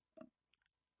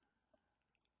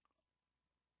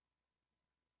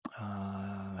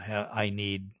 I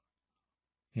need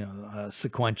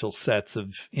sequential sets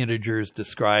of integers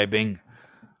describing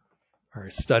our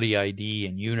study ID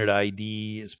and unit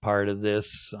ID as part of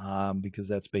this, because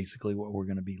that's basically what we're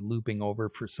going to be looping over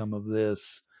for some of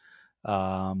this.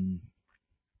 The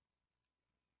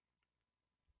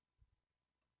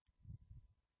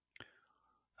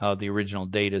original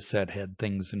data set had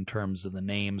things in terms of the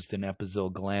names,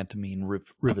 donepezil, galantamine,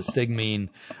 rivastigmine.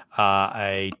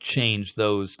 I changed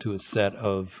those to a set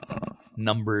of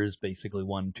numbers, basically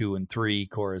 1, 2, and 3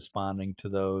 corresponding to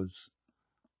those.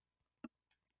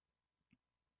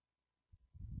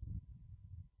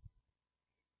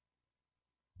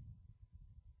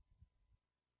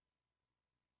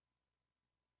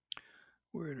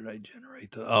 Where did I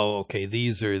generate the? Oh, okay.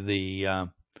 These are the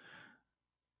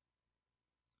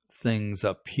things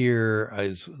up here.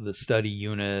 As the study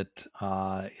unit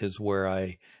is where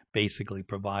I basically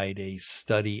provide a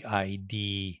study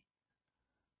ID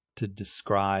to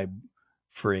describe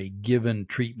for a given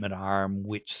treatment arm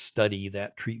which study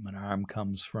that treatment arm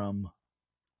comes from.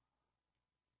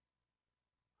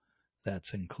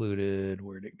 That's included.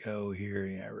 Where'd it go here?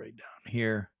 Yeah, right down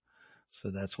here. So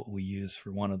that's what we use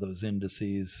for one of those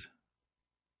indices.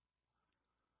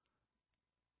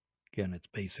 Again, it's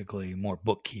basically more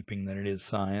bookkeeping than it is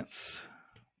science.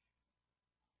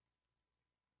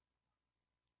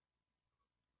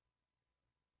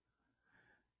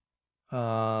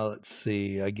 Let's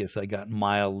see, I guess I got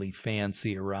mildly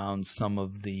fancy around some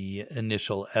of the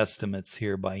initial estimates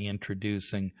here by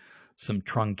introducing some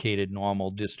truncated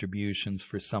normal distributions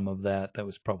for some of that. That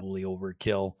was probably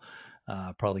overkill.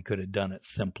 Probably could have done it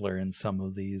simpler in some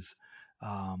of these.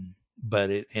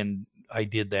 And I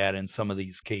did that in some of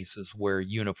these cases where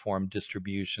uniform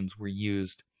distributions were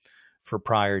used for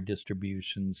prior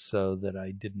distributions so that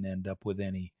I didn't end up with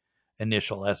any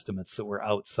initial estimates that were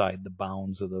outside the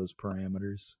bounds of those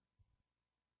parameters.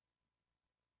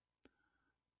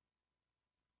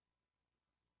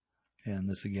 And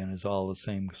this again is all the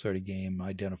same sort of game,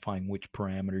 identifying which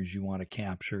parameters you want to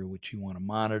capture, which you want to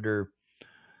monitor.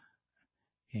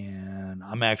 And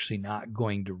I'm actually not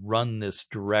going to run this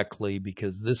directly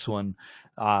because this one,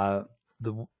 the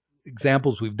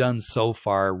examples we've done so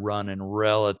far run in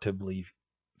relatively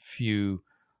few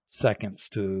seconds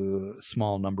to a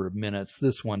small number of minutes.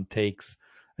 This one takes,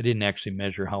 I didn't actually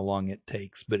measure how long it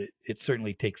takes, but it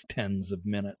certainly takes tens of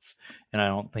minutes. And I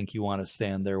don't think you want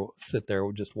to sit there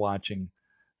just watching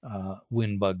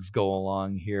WinBUGS go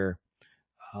along here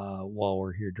while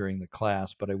we're here during the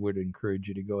class, but I would encourage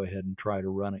you to go ahead and try to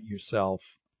run it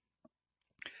yourself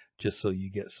just so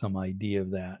you get some idea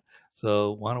of that.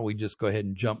 So why don't we just go ahead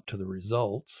and jump to the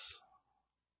results,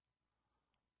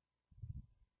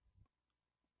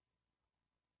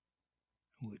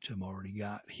 which I've already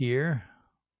got here.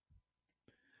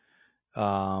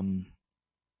 Why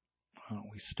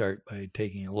don't we start by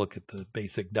taking a look at the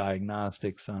basic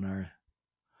diagnostics on our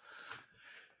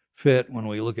fit. When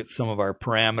we look at some of our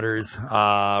parameters,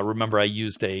 remember I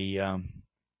used a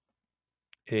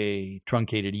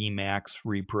truncated Emacs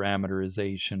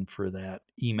reparameterization for that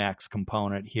Emacs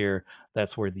component here.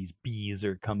 That's where these B's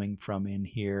are coming from in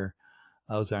here.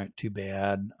 Those aren't too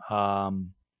bad.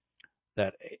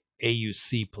 That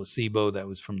AUC placebo, that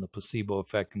was from the placebo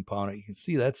effect component. You can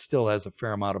see that still has a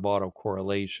fair amount of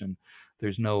autocorrelation.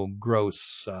 There's no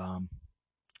gross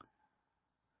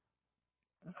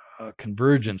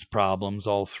convergence problems.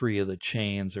 All three of the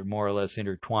chains are more or less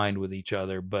intertwined with each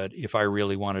other, but if I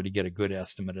really wanted to get a good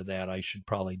estimate of that, I should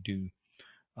probably do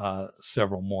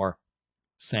several more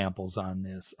samples on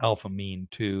this. Alpha mean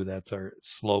too, that's our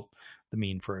slope. The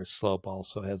mean for our slope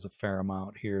also has a fair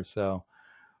amount here. So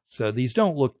these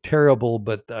don't look terrible,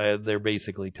 but they're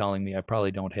basically telling me I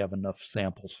probably don't have enough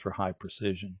samples for high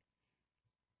precision.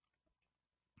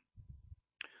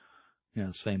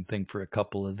 Same thing for a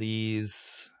couple of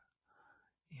these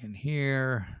in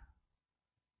here.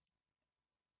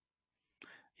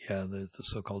 Yeah, the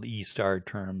so-called E-star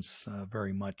terms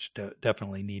very much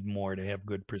definitely need more to have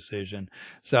good precision.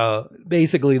 So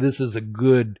basically, this is a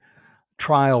good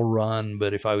trial run,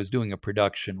 but if I was doing a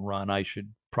production run, I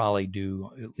should probably do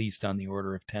at least on the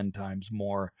order of 10 times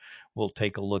more. We'll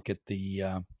take a look at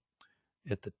the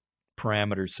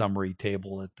parameter summary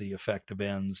table at the effective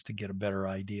ends to get a better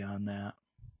idea on that.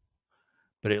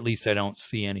 But at least I don't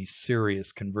see any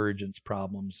serious convergence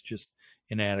problems, just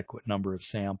inadequate number of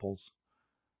samples.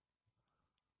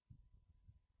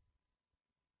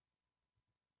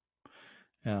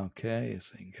 Okay,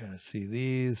 so you can kind of see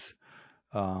these.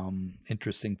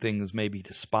 Interesting things maybe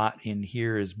to spot in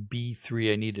here is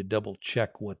B3. I need to double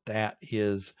check what that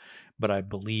is, but I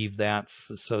believe that's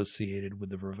associated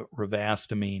with the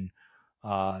rivastamine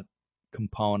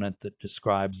component that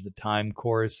describes the time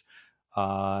course.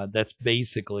 That's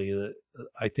basically,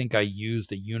 I think I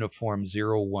used a uniform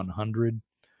 0-100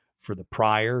 for the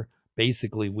prior.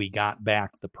 Basically, we got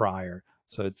back the prior.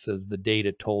 So it says the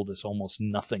data told us almost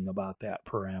nothing about that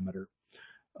parameter.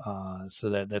 So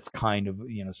that's kind of,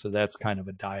 so that's kind of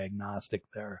a diagnostic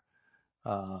there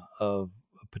of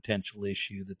a potential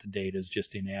issue that the data is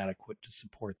just inadequate to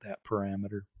support that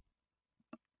parameter.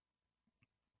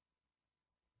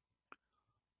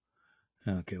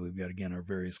 Okay, we've got again our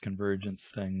various convergence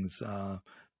things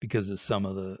because of some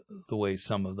of the way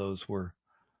some of those were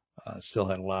still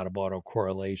had a lot of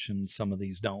autocorrelation. Some of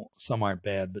these don't, some aren't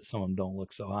bad, but some of them don't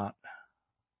look so hot.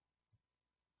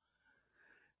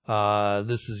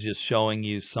 This is just showing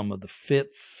you some of the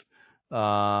fits.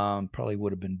 Probably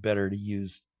would have been better to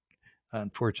use,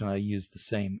 unfortunately, I used the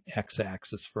same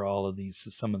x-axis for all of these. So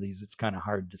some of these it's kind of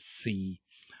hard to see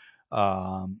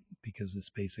because this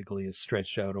basically is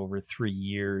stretched out over 3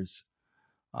 years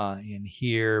in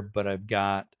here. But I've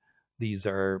got, these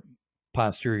are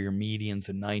posterior medians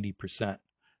and 90%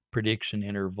 prediction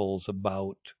intervals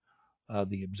about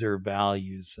the observed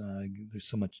values. There's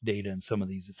so much data in some of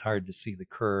these, it's hard to see the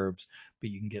curves, but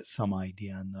you can get some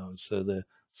idea on those. So the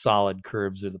solid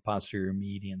curves are the posterior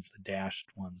medians, the dashed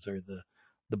ones are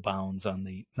the bounds on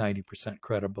the 90%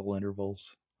 credible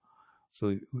intervals.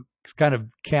 So it's kind of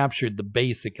captured the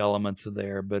basic elements of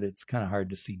there, but it's kind of hard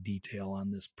to see detail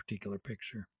on this particular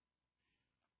picture.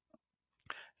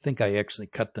 I think I actually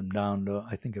cut them down to,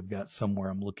 I think I've got somewhere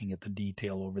I'm looking at the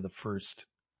detail over the first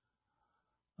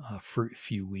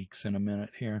few weeks in a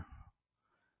minute here.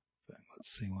 Let's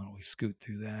see, why don't we scoot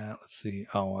through that? Let's see.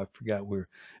 Oh, I forgot,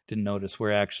 didn't notice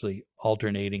we're actually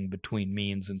alternating between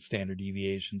means and standard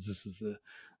deviations. This is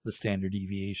the standard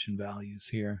deviation values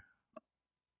here.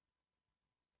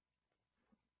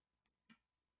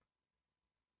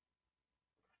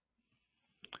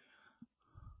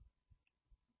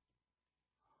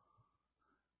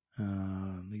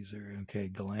 These are, okay,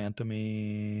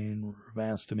 galantamine,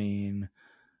 rivastamine.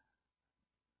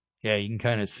 Yeah, you can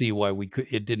kind of see why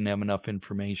it didn't have enough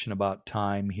information about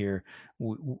time here.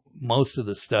 Most of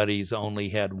the studies only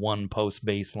had one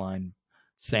post-baseline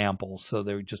sample, so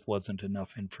there just wasn't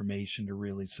enough information to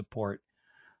really support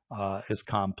as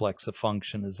complex a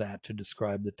function as that to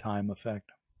describe the time effect.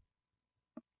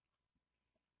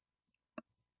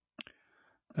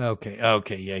 Okay,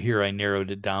 yeah, here I narrowed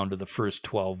it down to the first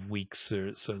 12 weeks,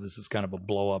 so this is kind of a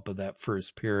blow up of that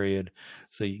first period,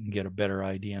 so you can get a better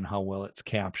idea on how well it's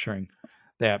capturing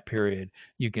that period.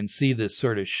 You can see this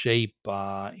sort of shape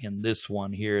in this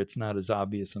one here. It's not as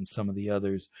obvious on some of the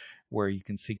others, where you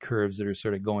can see curves that are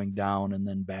sort of going down and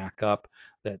then back up.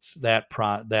 That's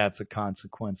a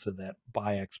consequence of that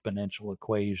bi-exponential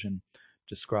equation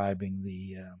describing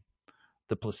the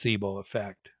placebo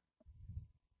effect.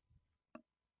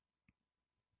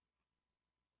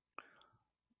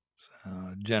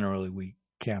 Generally, we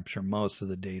capture most of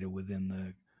the data within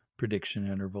the prediction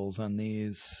intervals on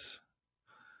these.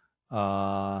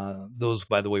 Those,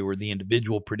 by the way, were the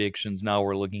individual predictions. Now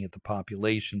we're looking at the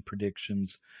population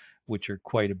predictions, which are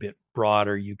quite a bit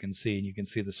broader. You can see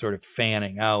the sort of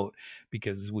fanning out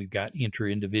because we've got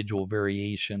inter-individual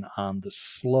variation on the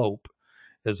slope.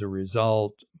 As a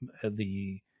result,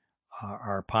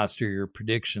 our posterior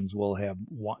predictions will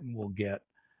get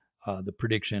the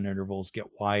prediction intervals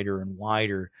get wider and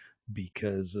wider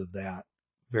because of that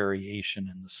variation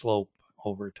in the slope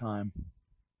over time.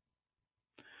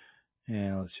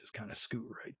 And let's just kind of scoot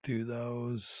right through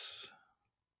those.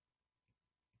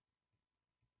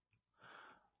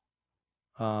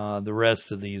 The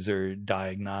rest of these are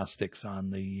diagnostics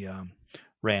on the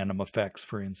random effects.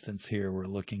 For instance, here we're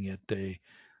looking at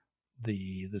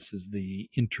this is the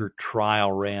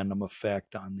inter-trial random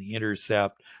effect on the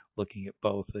intercept, looking at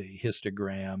both a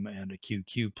histogram and a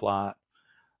QQ plot.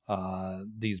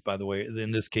 These, by the way,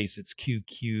 in this case, it's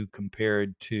QQ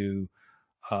compared to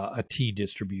a t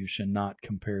distribution, not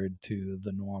compared to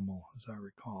the normal, as I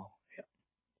recall.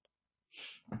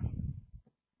 Yeah.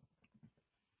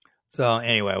 So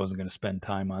anyway, I wasn't going to spend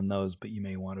time on those, but you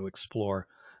may want to explore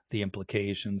the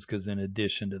implications, because in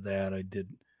addition to that, I did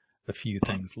a few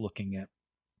things looking at,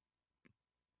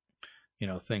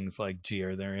 things like, gee,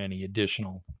 are there any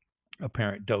additional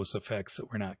apparent dose effects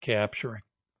that we're not capturing?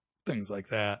 Things like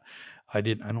that. I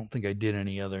don't think I did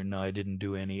any other. No, I didn't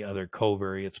do any other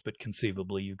covariates, but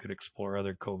conceivably you could explore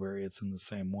other covariates in the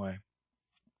same way.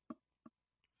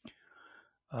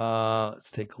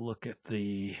 Let's take a look at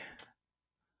the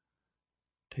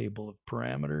table of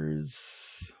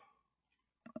parameters.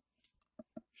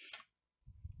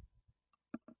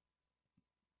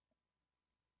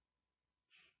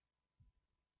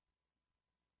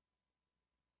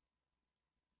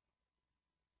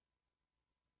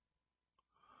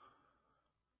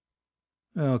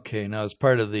 Okay, now as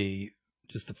part of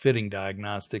just the fitting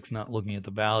diagnostics, not looking at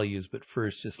the values, but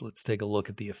first just let's take a look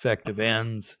at the effective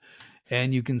ends.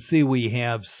 And you can see we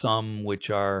have some which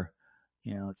are,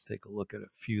 let's take a look at a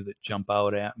few that jump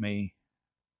out at me.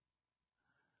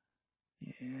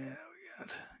 Yeah,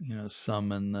 we got,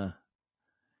 some in the,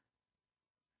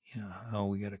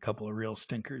 we got a couple of real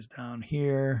stinkers down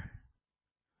here.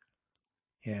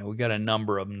 Yeah, we got a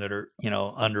number of them that are,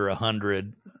 under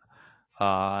 100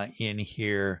 in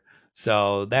here.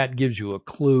 So that gives you a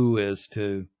clue as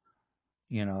to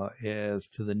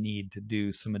the need to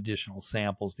do some additional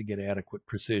samples to get adequate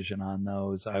precision on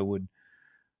those. I would,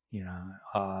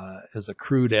 as a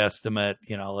crude estimate,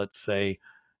 let's say,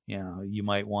 you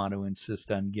might want to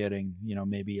insist on getting,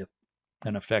 maybe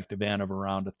an effective N of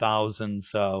around 1,000.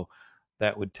 So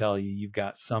that would tell you you've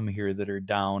got some here that are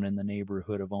down in the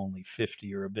neighborhood of only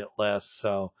 50 or a bit less.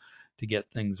 So to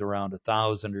get things around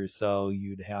 1,000 or so,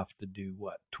 you'd have to do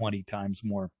 20 times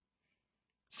more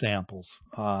samples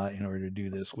in order to do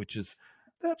this,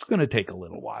 that's going to take a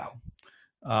little while.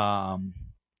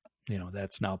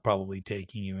 That's now probably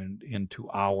taking you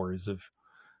into hours of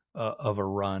a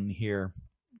run here.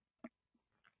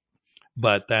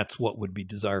 But that's what would be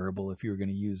desirable if you were going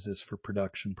to use this for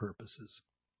production purposes.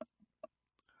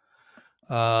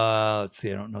 Let's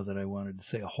see, I don't know that I wanted to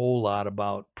say a whole lot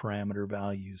about parameter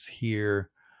values here,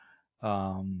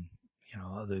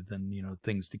 other than,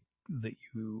 things that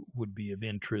you would be of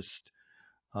interest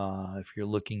if you're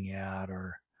looking at,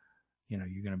 or,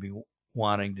 you're going to be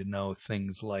wanting to know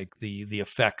things like the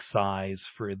effect size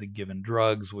for the given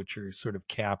drugs, which are sort of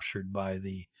captured by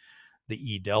the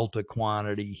E delta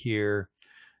quantity here.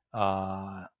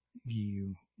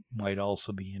 You might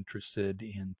also be interested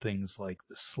in things like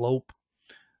the slope,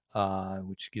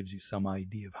 which gives you some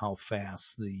idea of how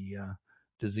fast the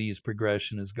disease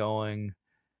progression is going,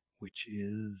 which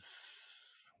is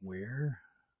where?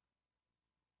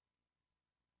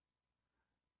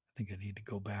 I think I need to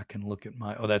go back and look at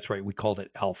oh, that's right. We called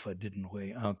it alpha, didn't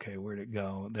we? Okay, where'd it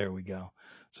go? There we go.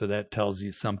 So that tells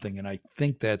you something, and I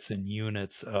think that's in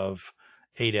units of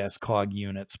ADAS-Cog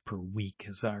units per week,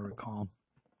 as I recall.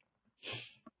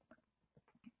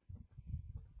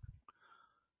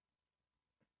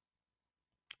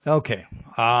 Okay,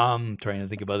 I'm trying to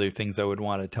think of other things I would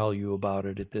want to tell you about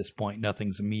it at this point.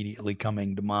 Nothing's immediately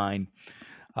coming to mind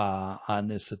on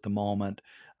this at the moment.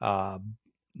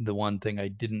 the one thing I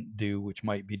didn't do, which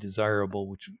might be desirable,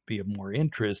 which would be of more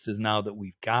interest, is now that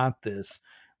we've got this,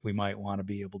 we might want to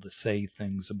be able to say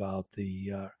things about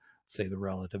the, say, the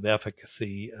relative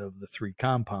efficacy of the three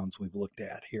compounds we've looked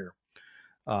at here.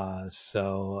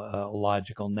 So a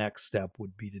logical next step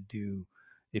would be to do,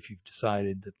 if you've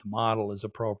decided that the model is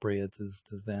appropriate, is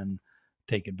to then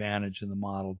take advantage of the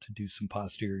model to do some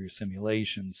posterior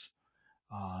simulations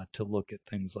to look at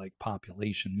things like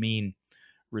population mean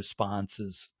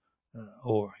responses,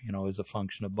 or as a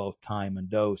function of both time and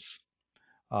dose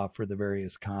for the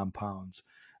various compounds.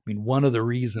 I mean, one of the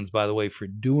reasons, by the way, for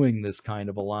doing this kind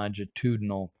of a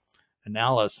longitudinal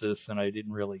analysis, and I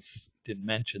didn't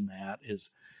mention that, is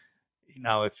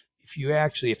now if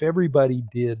everybody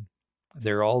did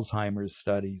their Alzheimer's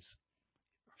studies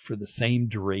for the same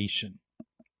duration,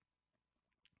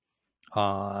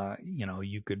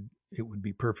 it would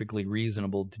be perfectly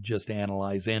reasonable to just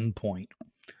analyze endpoint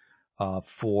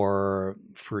for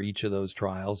each of those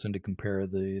trials and to compare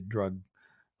the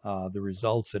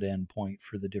results at endpoint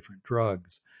for the different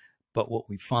drugs. But what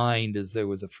we find is there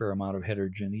was a fair amount of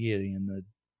heterogeneity in the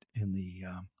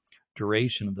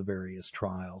duration of the various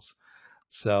trials.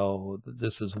 So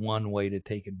this is one way to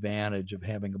take advantage of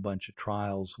having a bunch of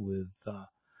trials with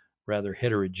rather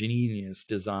heterogeneous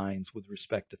designs with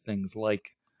respect to things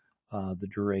like the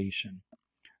duration.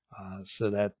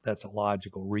 So that's a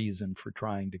logical reason for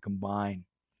trying to combine,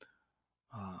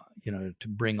 to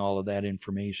bring all of that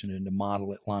information and to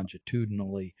model it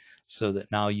longitudinally so that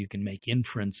now you can make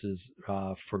inferences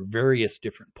for various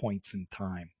different points in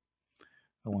time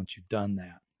once you've done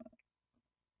that.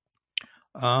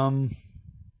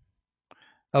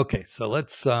 Okay, so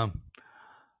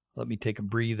let me take a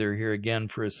breather here again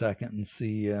for a second and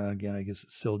see, again, I guess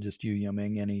it's still just you,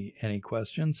 Yuming. Any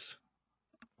questions?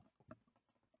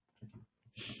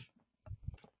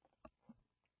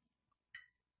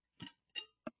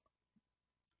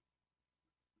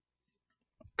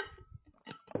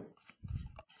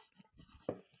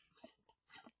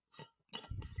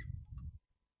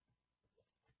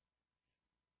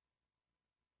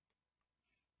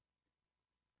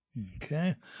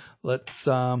 Okay, let's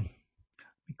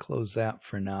close that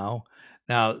for now.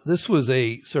 Now, this was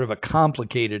a sort of a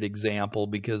complicated example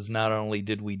because not only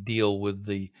did we deal with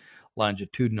the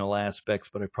longitudinal aspects,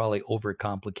 but I probably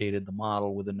overcomplicated the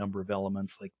model with a number of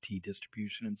elements like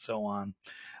t-distribution and so on.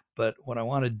 But what I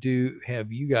want to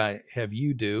have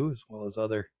you do, as well as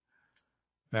other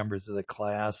members of the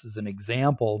class, is an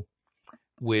example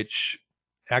which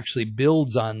actually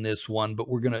builds on this one, but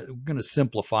we're gonna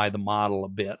simplify the model a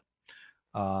bit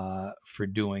for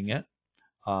doing it.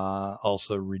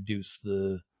 Also reduce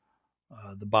the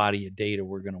body of data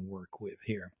we're going to work with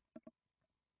here.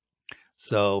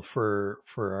 So for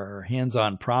our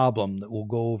hands-on problem that we'll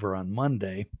go over on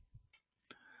Monday,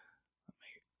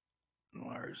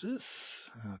 where's this?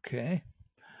 Okay,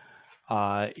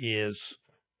 is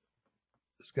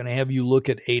going to have you look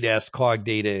at ADAS-Cog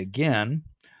data again.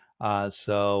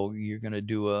 So you're going to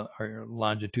do a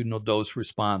longitudinal dose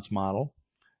response model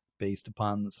based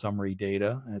upon the summary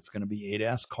data, and it's going to be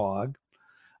ADAS-Cog.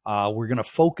 We're going to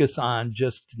focus on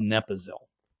just donepezil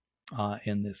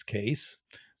in this case.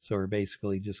 So we're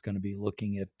basically just going to be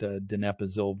looking at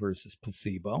donepezil versus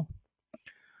placebo.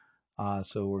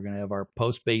 So we're going to have our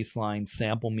post-baseline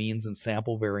sample means and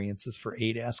sample variances for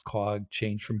ADAS-Cog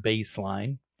change from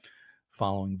baseline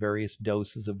following various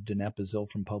doses of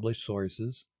donepezil from published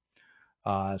sources.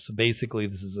 So basically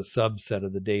this is a subset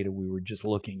of the data we were just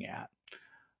looking at.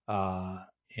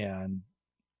 And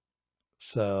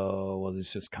so, well,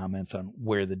 there's just comments on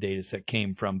where the data set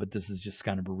came from, but this is just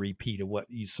kind of a repeat of what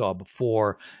you saw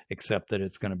before, except that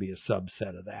it's going to be a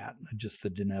subset of that, just the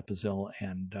donepezil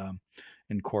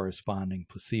and corresponding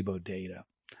placebo data.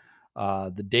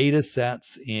 The data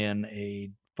sets in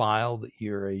a file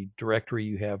a directory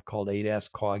you have called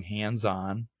ADAS-Cog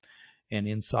hands-on, and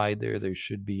inside there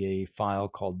should be a file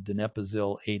called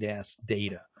donepezil ADAS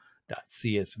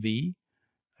data.csv.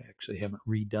 I actually haven't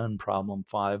redone problem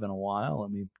 5 in a while.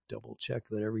 Let me double check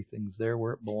that everything's there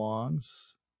where it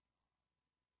belongs.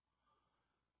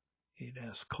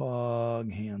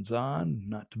 ADAS-Cog hands-on,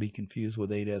 not to be confused with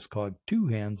ADAS-Cog 2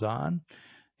 hands-on.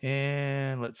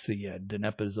 And let's see, yeah,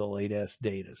 donepezil ADAS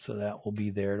data. So that will be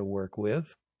there to work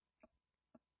with.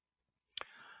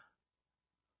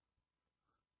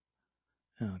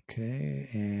 Okay,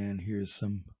 and here's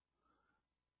some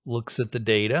looks at the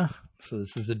data. So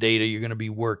this is the data you're going to be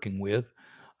working with.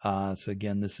 So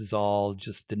again, this is all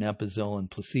just donepezil and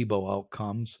placebo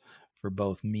outcomes for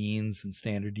both means and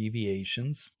standard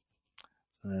deviations.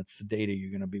 So that's the data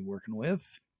you're going to be working with.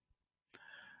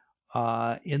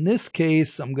 In this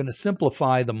case, I'm going to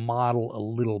simplify the model a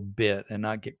little bit and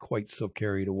not get quite so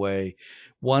carried away.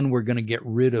 One, we're going to get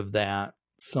rid of that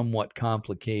somewhat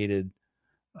complicated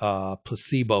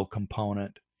placebo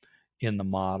component in the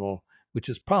model, which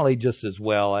is probably just as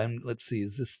well. And let's see,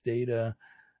 is this data?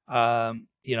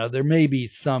 There may be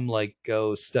some like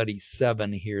study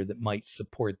 7 here that might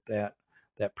support that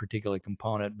particular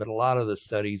component, but a lot of the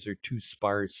studies are too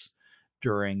sparse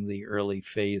during the early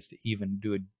phase to even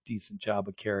do a decent job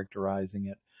of characterizing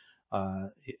it.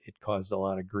 It caused a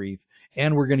lot of grief,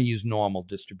 and we're going to use normal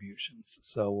distributions,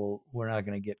 so we're not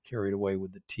going to get carried away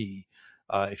with the T.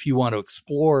 If you want to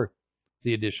explore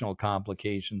the additional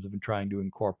complications of trying to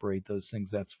incorporate those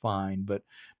things, that's fine. But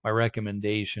my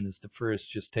recommendation is to first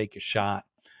just take a shot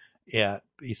at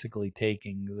basically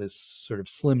taking this sort of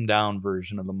slimmed down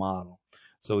version of the model.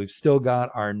 So we've still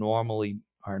got our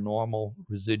normal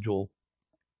residual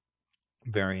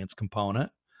variance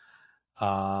component,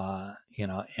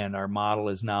 and our model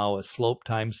is now a slope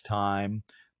times time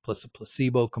plus a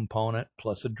placebo component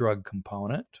plus a drug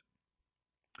component.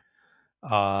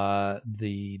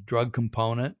 The drug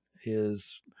component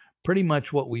is pretty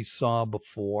much what we saw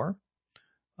before.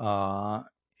 So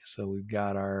we've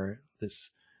got this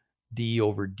d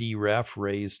over dref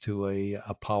raised to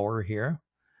a power here.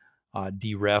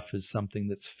 Dref is something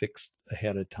that's fixed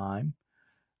ahead of time.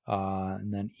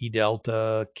 And then E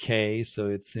delta K, so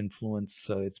it's influence,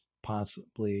 so it's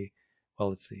possibly, well,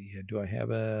 let's see, do I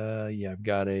have I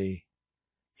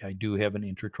do have an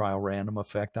intertrial random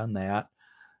effect on that.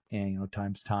 And,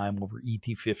 times time over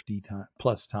ET50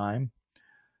 plus time.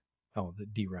 Oh, the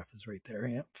dref is right there.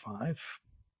 Yep, 5.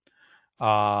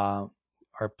 Our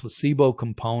placebo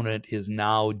component is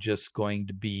now just going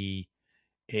to be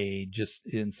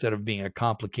instead of being a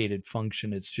complicated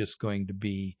function, it's just going to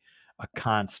be a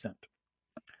constant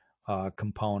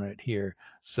component here.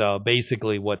 So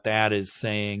basically what that is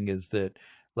saying is that,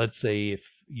 let's say if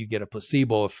you get a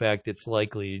placebo effect, it's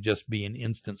likely to just be an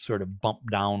instant sort of bump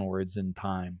downwards in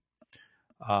time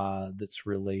that's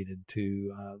related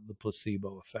to the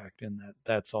placebo effect, and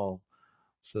that's all.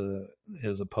 So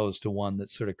as opposed to one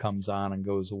that sort of comes on and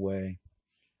goes away.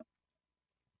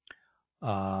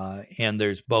 And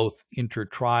there's both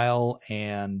intertrial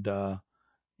and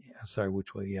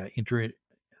which way? Yeah,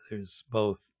 there's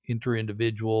both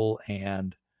interindividual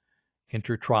and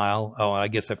intertrial. Oh, I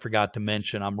guess I forgot to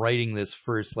mention, I'm writing this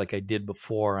first like I did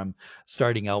before. I'm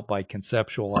starting out by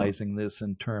conceptualizing this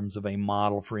in terms of a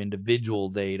model for individual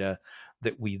data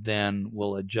that we then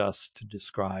will adjust to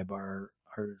describe our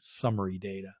summary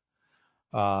data.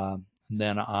 And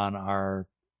then on our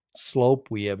slope,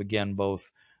 we have again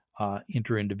both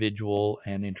interindividual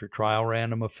and intertrial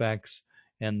random effects,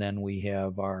 and then we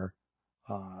have our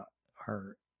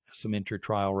some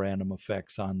intertrial random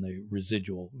effects on the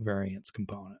residual variance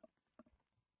component.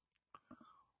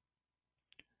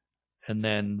 And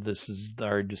then this is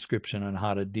our description on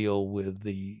how to deal with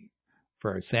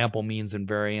for our sample means and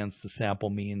variance. The sample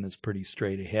mean is pretty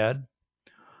straight ahead.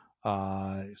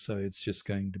 So it's just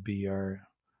going to be our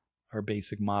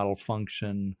basic model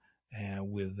function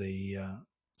with a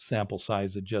sample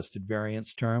size adjusted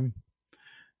variance term.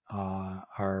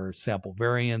 Our sample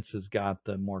variance has got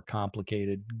the more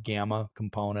complicated gamma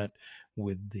component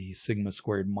with the sigma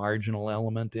squared marginal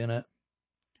element in it.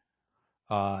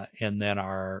 And then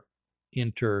our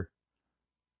inter-arm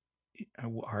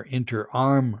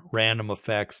random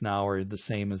effects now are the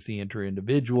same as the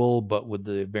inter-individual, but with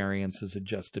the variances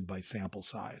adjusted by sample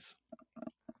size.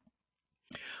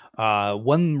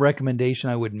 One recommendation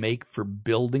I would make for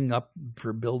building up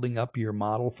your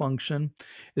model function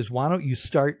is, why don't you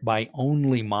start by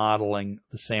only modeling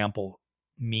the sample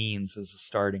means as a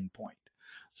starting point.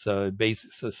 So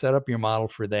set up your model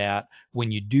for that.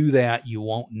 When you do that, you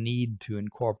won't need to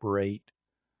incorporate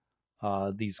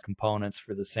these components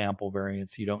for the sample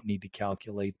variance. You don't need to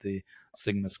calculate the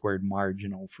sigma squared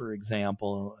marginal, for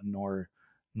example, nor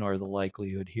the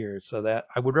likelihood here. So that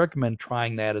I would recommend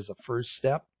trying that as a first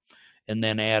step, and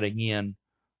then adding in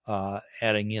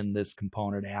this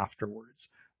component afterwards.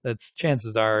 That's,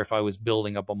 chances are, if I was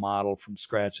building up a model from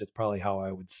scratch, that's probably how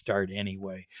I would start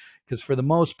anyway. Because for the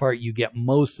most part, you get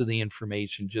most of the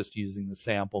information just using the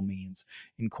sample means.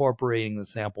 Incorporating the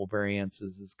sample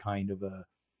variances is kind of a,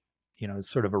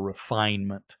 sort of a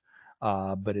refinement,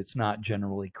 but it's not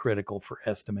generally critical for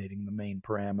estimating the main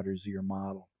parameters of your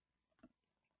model.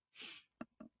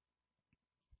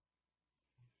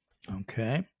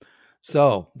 Okay.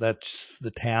 So that's the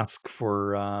task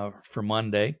for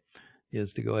Monday,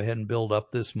 is to go ahead and build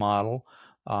up this model.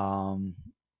 I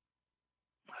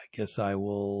guess I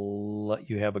will let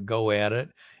you have a go at it.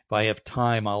 If I have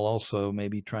time, I'll also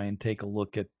maybe try and take a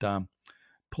look at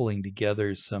pulling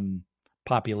together some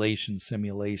population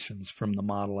simulations from the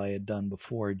model I had done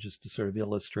before, just to sort of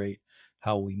illustrate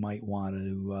how we might want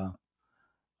to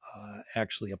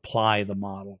actually apply the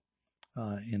model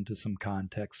into some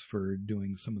context for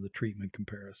doing some of the treatment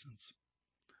comparisons.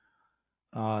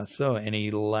 So any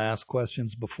last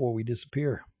questions before we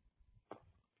disappear?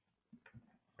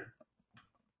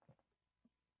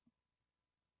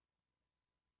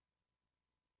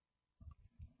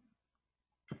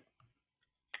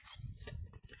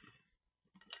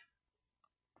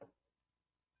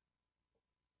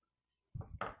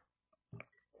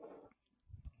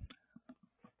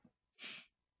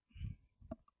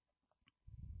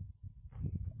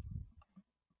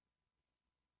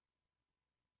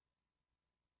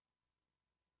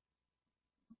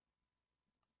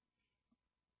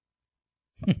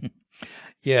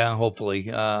 Yeah, hopefully.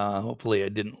 Hopefully I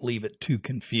didn't leave it too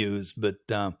confused, but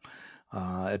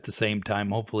at the same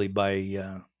time, hopefully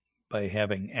by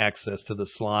having access to the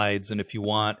slides, and if you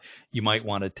want, you might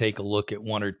want to take a look at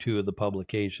one or two of the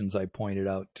publications I pointed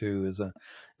out too,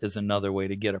 as another way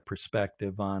to get a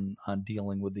perspective on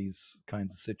dealing with these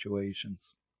kinds of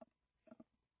situations.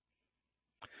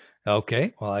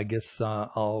 Okay, well, I guess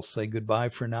I'll say goodbye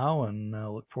for now, and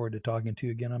look forward to talking to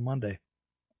you again on Monday.